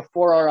seeing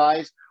before our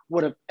eyes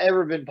would have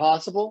ever been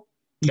possible?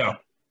 No.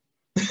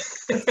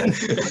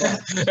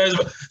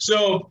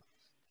 So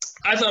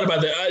I thought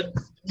about that.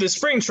 The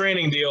spring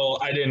training deal,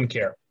 I didn't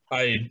care.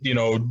 You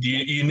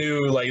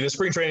knew like the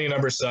spring training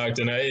numbers sucked,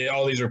 and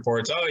all these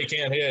reports, he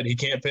can't hit, he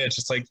can't pitch.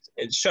 It's like,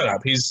 shut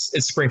up. It's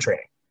spring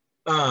training.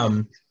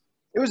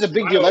 It was a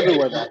big deal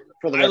everywhere.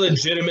 I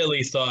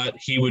legitimately thought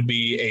he would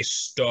be a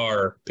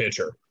star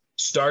pitcher,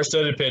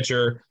 star-studded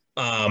pitcher,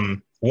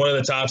 one of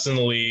the tops in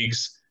the league.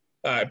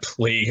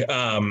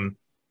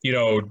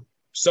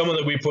 Someone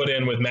that we put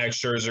in with Max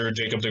Scherzer,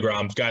 Jacob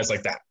deGrom, guys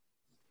like that.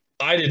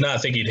 I did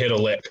not think he'd hit a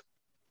lick.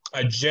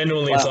 I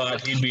genuinely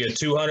thought he'd be a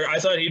 200. I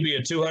thought he'd be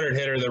a 200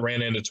 hitter that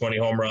ran into 20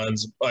 home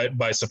runs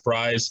by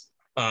surprise.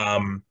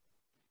 I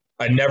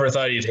never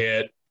thought he'd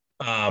hit.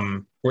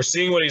 We're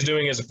seeing what he's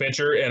doing as a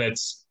pitcher, and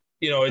it's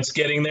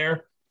getting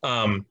there.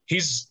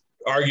 He's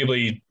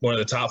arguably one of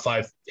the top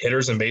 5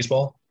 hitters in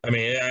baseball. I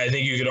mean, I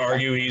think you could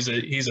argue he's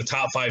a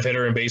top 5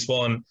 hitter in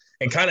baseball, and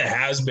kind of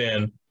has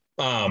been.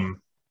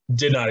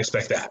 Did not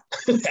expect that.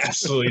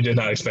 Absolutely did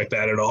not expect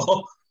that at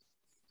all.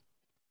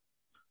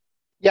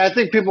 Yeah, I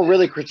think people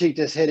really critiqued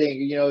his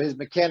hitting. His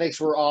mechanics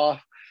were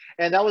off.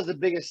 And that was the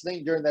biggest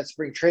thing during that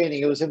spring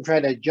training. It was him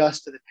trying to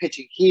adjust to the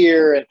pitching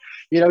here. And,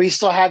 he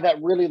still had that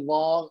really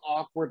long,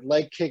 awkward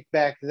leg kick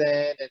back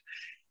then. And,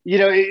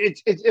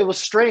 it was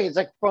strange.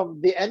 Like from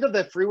the end of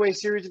the Freeway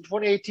Series in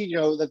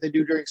 2018, that they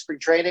do during spring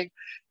training,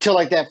 till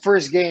like that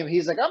first game,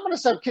 he's like, I'm going to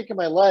stop kicking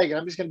my leg and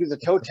I'm just going to do the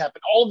toe tap.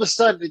 And all of a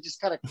sudden, it just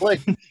kind of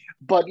clicked.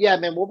 But yeah,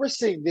 man, what we're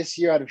seeing this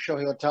year out of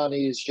Shohei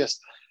Ohtani is just,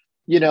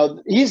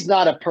 he's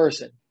not a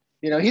person.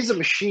 He's a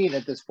machine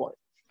at this point.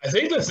 I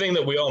think the thing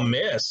that we all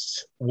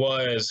missed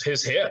was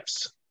his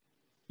hips.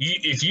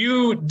 If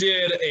you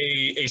did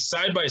a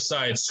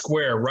side-by-side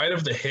square right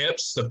of the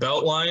hips, the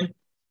belt line,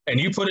 and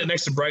you put it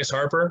next to Bryce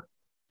Harper,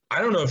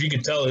 I don't know if you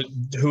can tell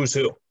who's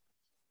who.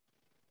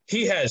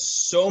 He has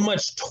so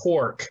much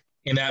torque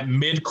in that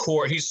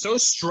mid-core. He's so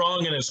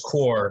strong in his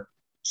core,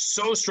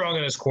 so strong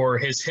in his core.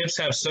 His hips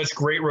have such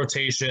great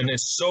rotation.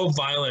 It's so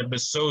violent,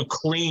 but so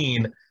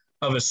clean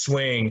of a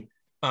swing.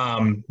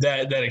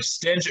 That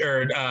extension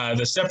or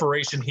the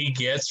separation he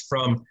gets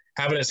from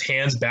having his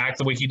hands back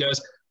the way he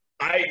does.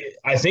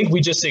 I think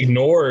we just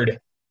ignored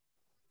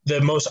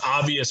the most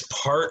obvious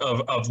part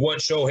of what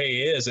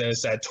Shohei is, and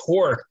it's that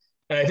torque.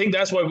 And I think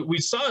that's why we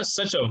saw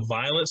such a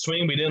violent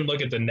swing. We didn't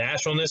look at the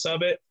naturalness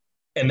of it.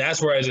 And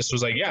that's where I just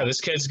was like, yeah, this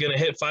kid's going to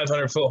hit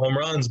 500-foot home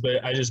runs,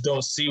 but I just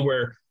don't see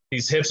where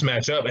these hips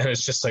match up. And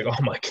it's just like,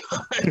 oh, my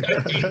God.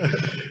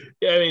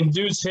 I mean,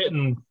 dude's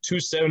hitting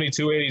 270,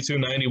 280,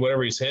 290,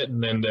 whatever he's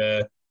hitting. And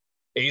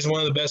he's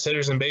one of the best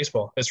hitters in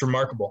baseball. It's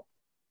remarkable.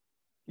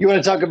 You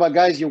want to talk about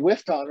guys you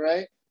whiffed on,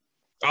 right?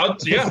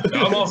 Yeah,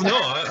 I'm off. No,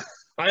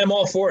 I am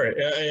all for it.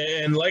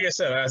 And like I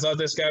said, I thought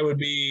this guy would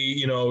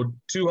be, 200,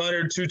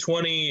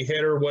 220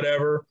 hitter,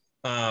 whatever.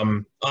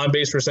 On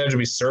base percentage would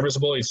be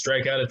serviceable. He'd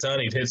strike out a ton.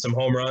 He'd hit some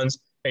home runs.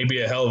 He'd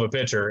be a hell of a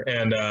pitcher.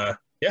 And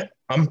yeah,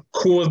 I'm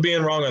cool with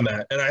being wrong on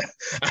that. And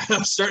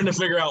I'm starting to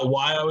figure out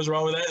why I was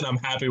wrong with that. And I'm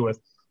happy with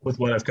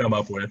what I've come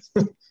up with.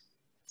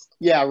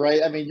 Yeah,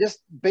 right. I memean, just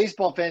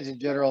baseball fans in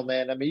general,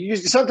 man. I mean,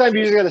 sometimes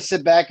you just got to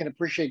sit back and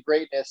appreciate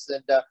greatness.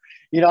 And,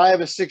 I have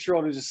a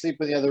 6-year-old who's asleep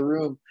in the other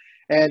room.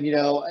 And, he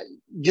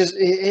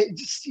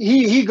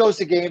goes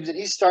to games and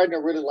he's starting to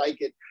really like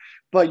it.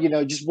 But,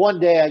 just one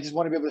day I just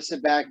want to be able to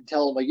sit back and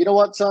tell him, like, you know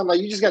what, son, like,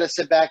 you just got to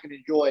sit back and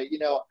enjoy.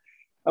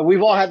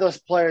 We've all had those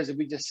players that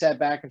we just sat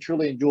back and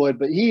truly enjoyed.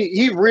 But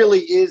he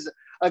really is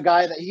a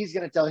guy that he's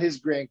going to tell his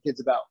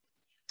grandkids about.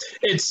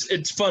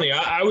 It's funny.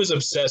 I was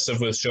obsessive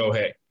with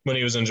Shohei when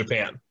he was in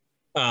Japan,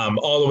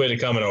 all the way to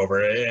coming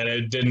over. And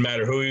it didn't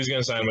matter who he was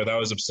going to sign with. I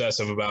was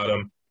obsessive about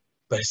him.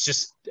 But it's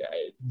just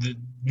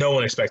no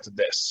one expected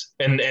this.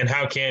 And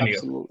how can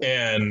you?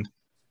 And,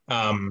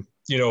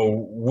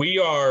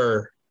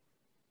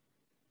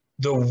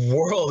 the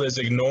world is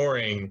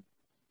ignoring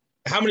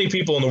how many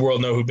people in the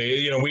world know who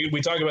we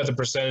talk about the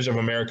percentage of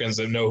Americans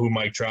that know who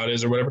Mike Trout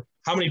is or whatever.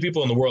 How many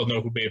people in the world know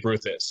who Babe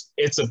Ruth is?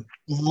 It's a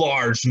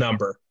large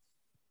number.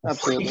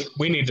 Absolutely.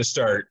 We need to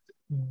start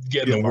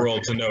getting the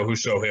world to know who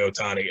Shohei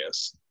Ohtani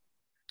is.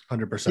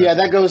 100%. Yeah,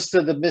 that goes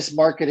to the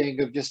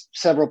mismarketing of just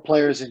several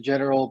players in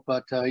general.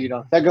 But,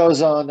 that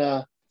goes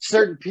on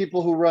certain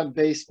people who run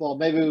baseball.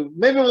 Maybe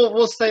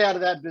we'll stay out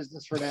of that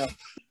business for now.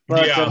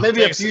 But yeah,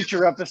 maybe a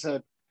future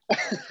episode.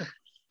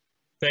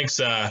 Thanks,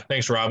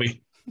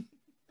 Robbie.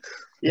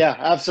 Yeah,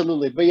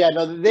 absolutely. But yeah,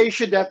 no, they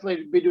should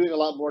definitely be doing a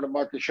lot more to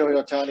market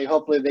Shohei Ohtani.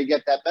 Hopefully they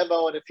get that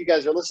memo. And if you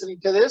guys are listening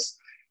to this,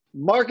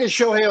 market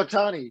Shohei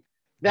Ohtani.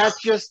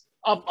 That's just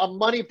a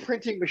money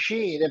printing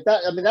machine.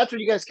 That's what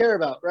you guys care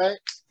about, right?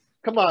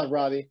 Come on,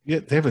 Robbie. Yeah,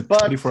 they have a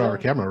 24-hour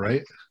camera,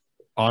 right?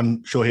 On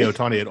Shohei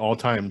Ohtani at all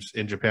times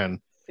in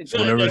Japan. So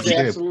whenever they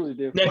absolutely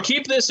do. Now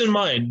keep this in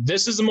mind.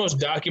 This is the most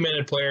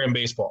documented player in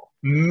baseball,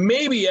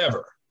 maybe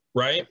ever,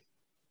 right?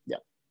 Yeah.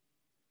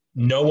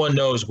 No one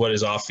knows what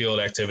his off-field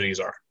activities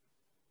are.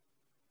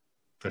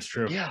 That's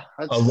true. Yeah.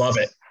 I love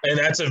it. And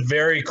that's a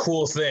very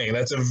cool thing.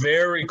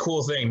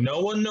 No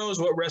one knows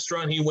what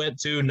restaurant he went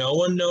to. No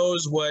one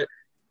knows what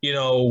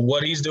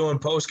he's doing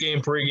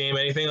post-game, pre-game,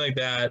 anything like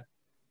that.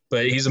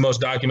 But he's the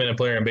most documented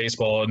player in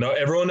baseball. No,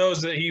 everyone knows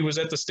that he was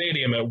at the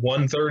stadium at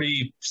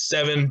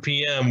 1:37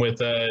 p.m. with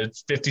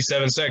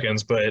 57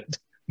 seconds, but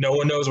no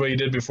one knows what he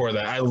did before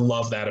that. I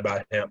love that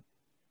about him.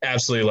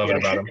 Absolutely love it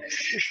about him.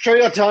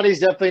 Shohei Ohtani's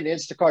definitely an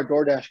Instacart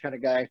DoorDash kind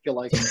of guy. I feel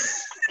like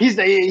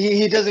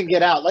he doesn't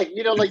get out. Like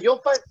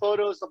you'll find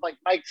photos of like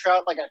Mike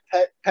Trout like at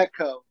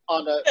Petco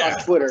on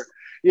Twitter.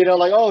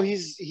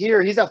 He's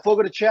here. He's at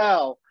Fogo de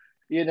Chao.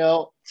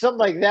 Something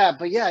like that.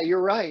 But yeah,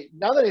 you're right.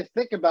 Now that I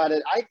think about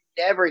it, I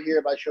never hear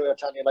about Shohei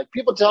Ohtani. Like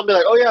people tell me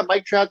like, oh yeah,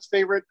 Mike Trout's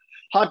favorite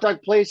hot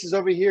dog place is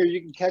over here. You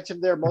can catch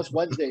him there most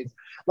Wednesdays.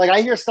 Like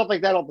I hear stuff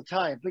like that all the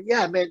time. But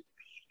yeah, man,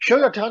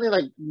 Shohei Ohtani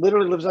like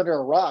literally lives under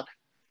a rock.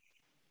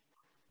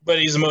 But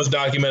he's the most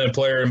documented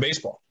player in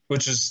baseball,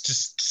 which is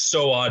just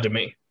so odd to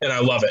me. And I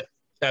love it.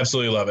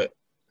 Absolutely love it.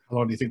 How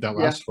long do you think that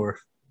lasts for?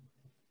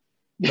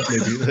 Maybe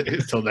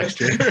until next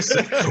year.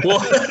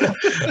 Well,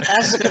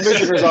 ask the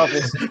commissioner's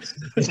office.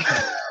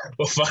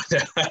 We'll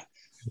find out.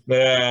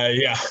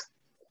 Yeah.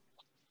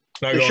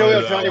 The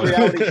Shohei Ohtani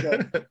reality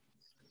show.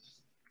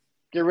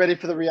 Get ready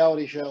for the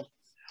reality show.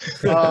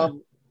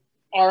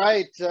 All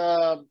right.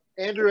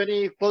 Andrew,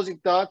 any closing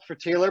thoughts for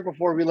Taylor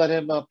before we let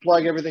him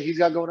plug everything he's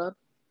got going on?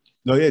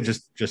 No, yeah,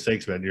 just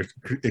thanks, man. You're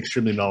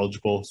extremely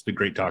knowledgeable. It's been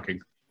great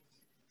talking.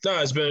 No,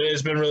 it's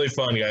been really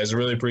fun, guys. I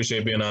really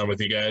appreciate being on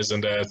with you guys,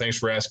 and thanks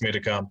for asking me to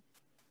come.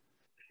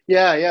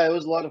 Yeah, it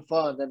was a lot of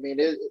fun. I mean,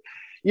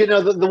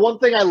 the one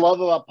thing I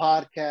love about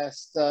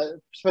podcasts,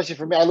 especially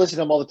for me, I listen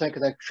to them all the time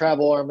because I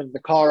travel or I'm in the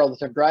car all the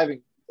time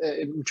driving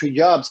in between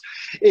jobs,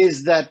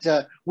 is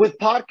that with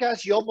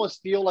podcasts, you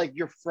almost feel like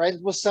you're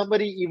friends with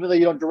somebody, even though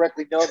you don't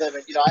directly know them.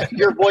 And,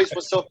 your voice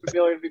was so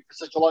familiar to me for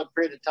such a long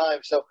period of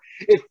time. So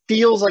it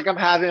feels like I'm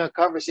having a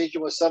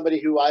conversation with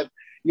somebody who I've,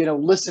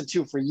 listened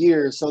to for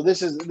years. So this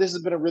has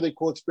been a really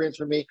cool experience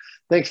for me.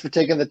 Thanks for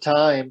taking the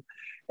time.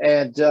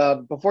 And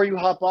before you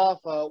hop off,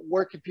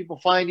 where can people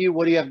find you?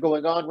 What do you have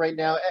going on right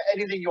now?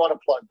 Anything you want to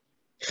plug?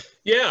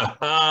 Yeah,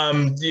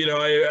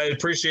 I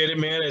appreciate it,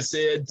 man.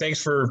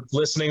 Thanks for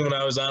listening when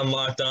I was on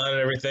Locked On and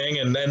everything,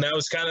 and then that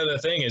was kind of the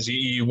thing is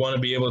you want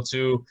to be able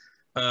to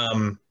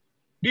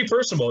be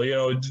personable.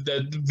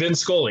 That Vin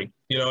Scully.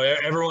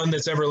 Everyone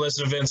that's ever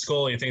listened to Vin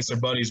Scully thinks they're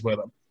buddies with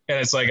him, and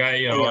it's like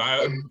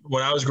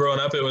when I was growing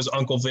up, it was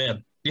Uncle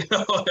Vin.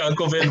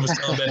 Uncle Vin was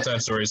telling bedtime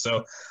stories.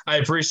 So I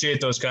appreciate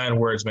those kind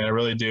words, man. I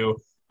really do.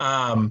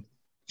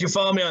 You can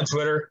follow me on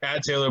Twitter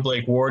at Taylor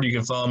Blake Ward. You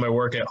can follow my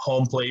work at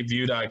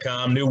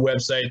homeplateview.com, new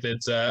website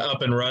that's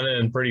up and running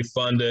and pretty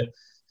fun to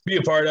be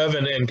a part of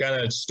and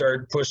kind of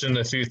start pushing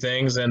a few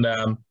things. And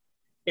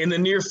in the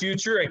near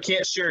future, I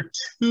can't share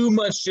too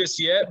much just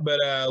yet, but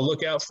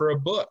look out for a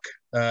book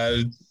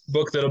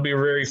that'll be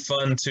very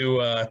fun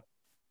to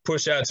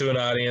push out to an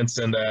audience.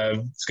 And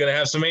it's going to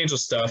have some Angel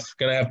stuff,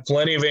 going to have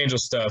plenty of Angel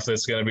stuff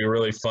that's going to be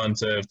really fun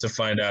to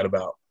find out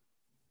about.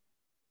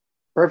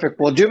 Perfect.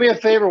 Well, do me a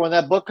favor. When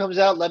that book comes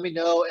out, let me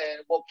know, and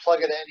we'll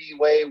plug it any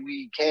way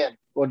we can.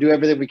 We'll do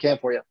everything we can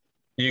for you.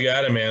 You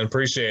got it, man.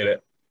 Appreciate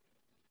it.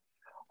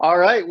 All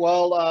right.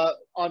 Well,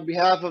 on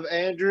behalf of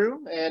Andrew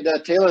and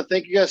Taylor,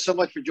 thank you guys so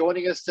much for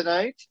joining us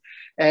tonight.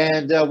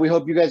 And we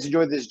hope you guys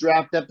enjoyed this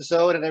draft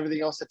episode and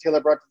everything else that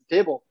Taylor brought to the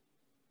table.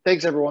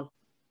 Thanks, everyone.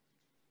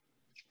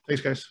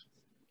 Thanks, guys.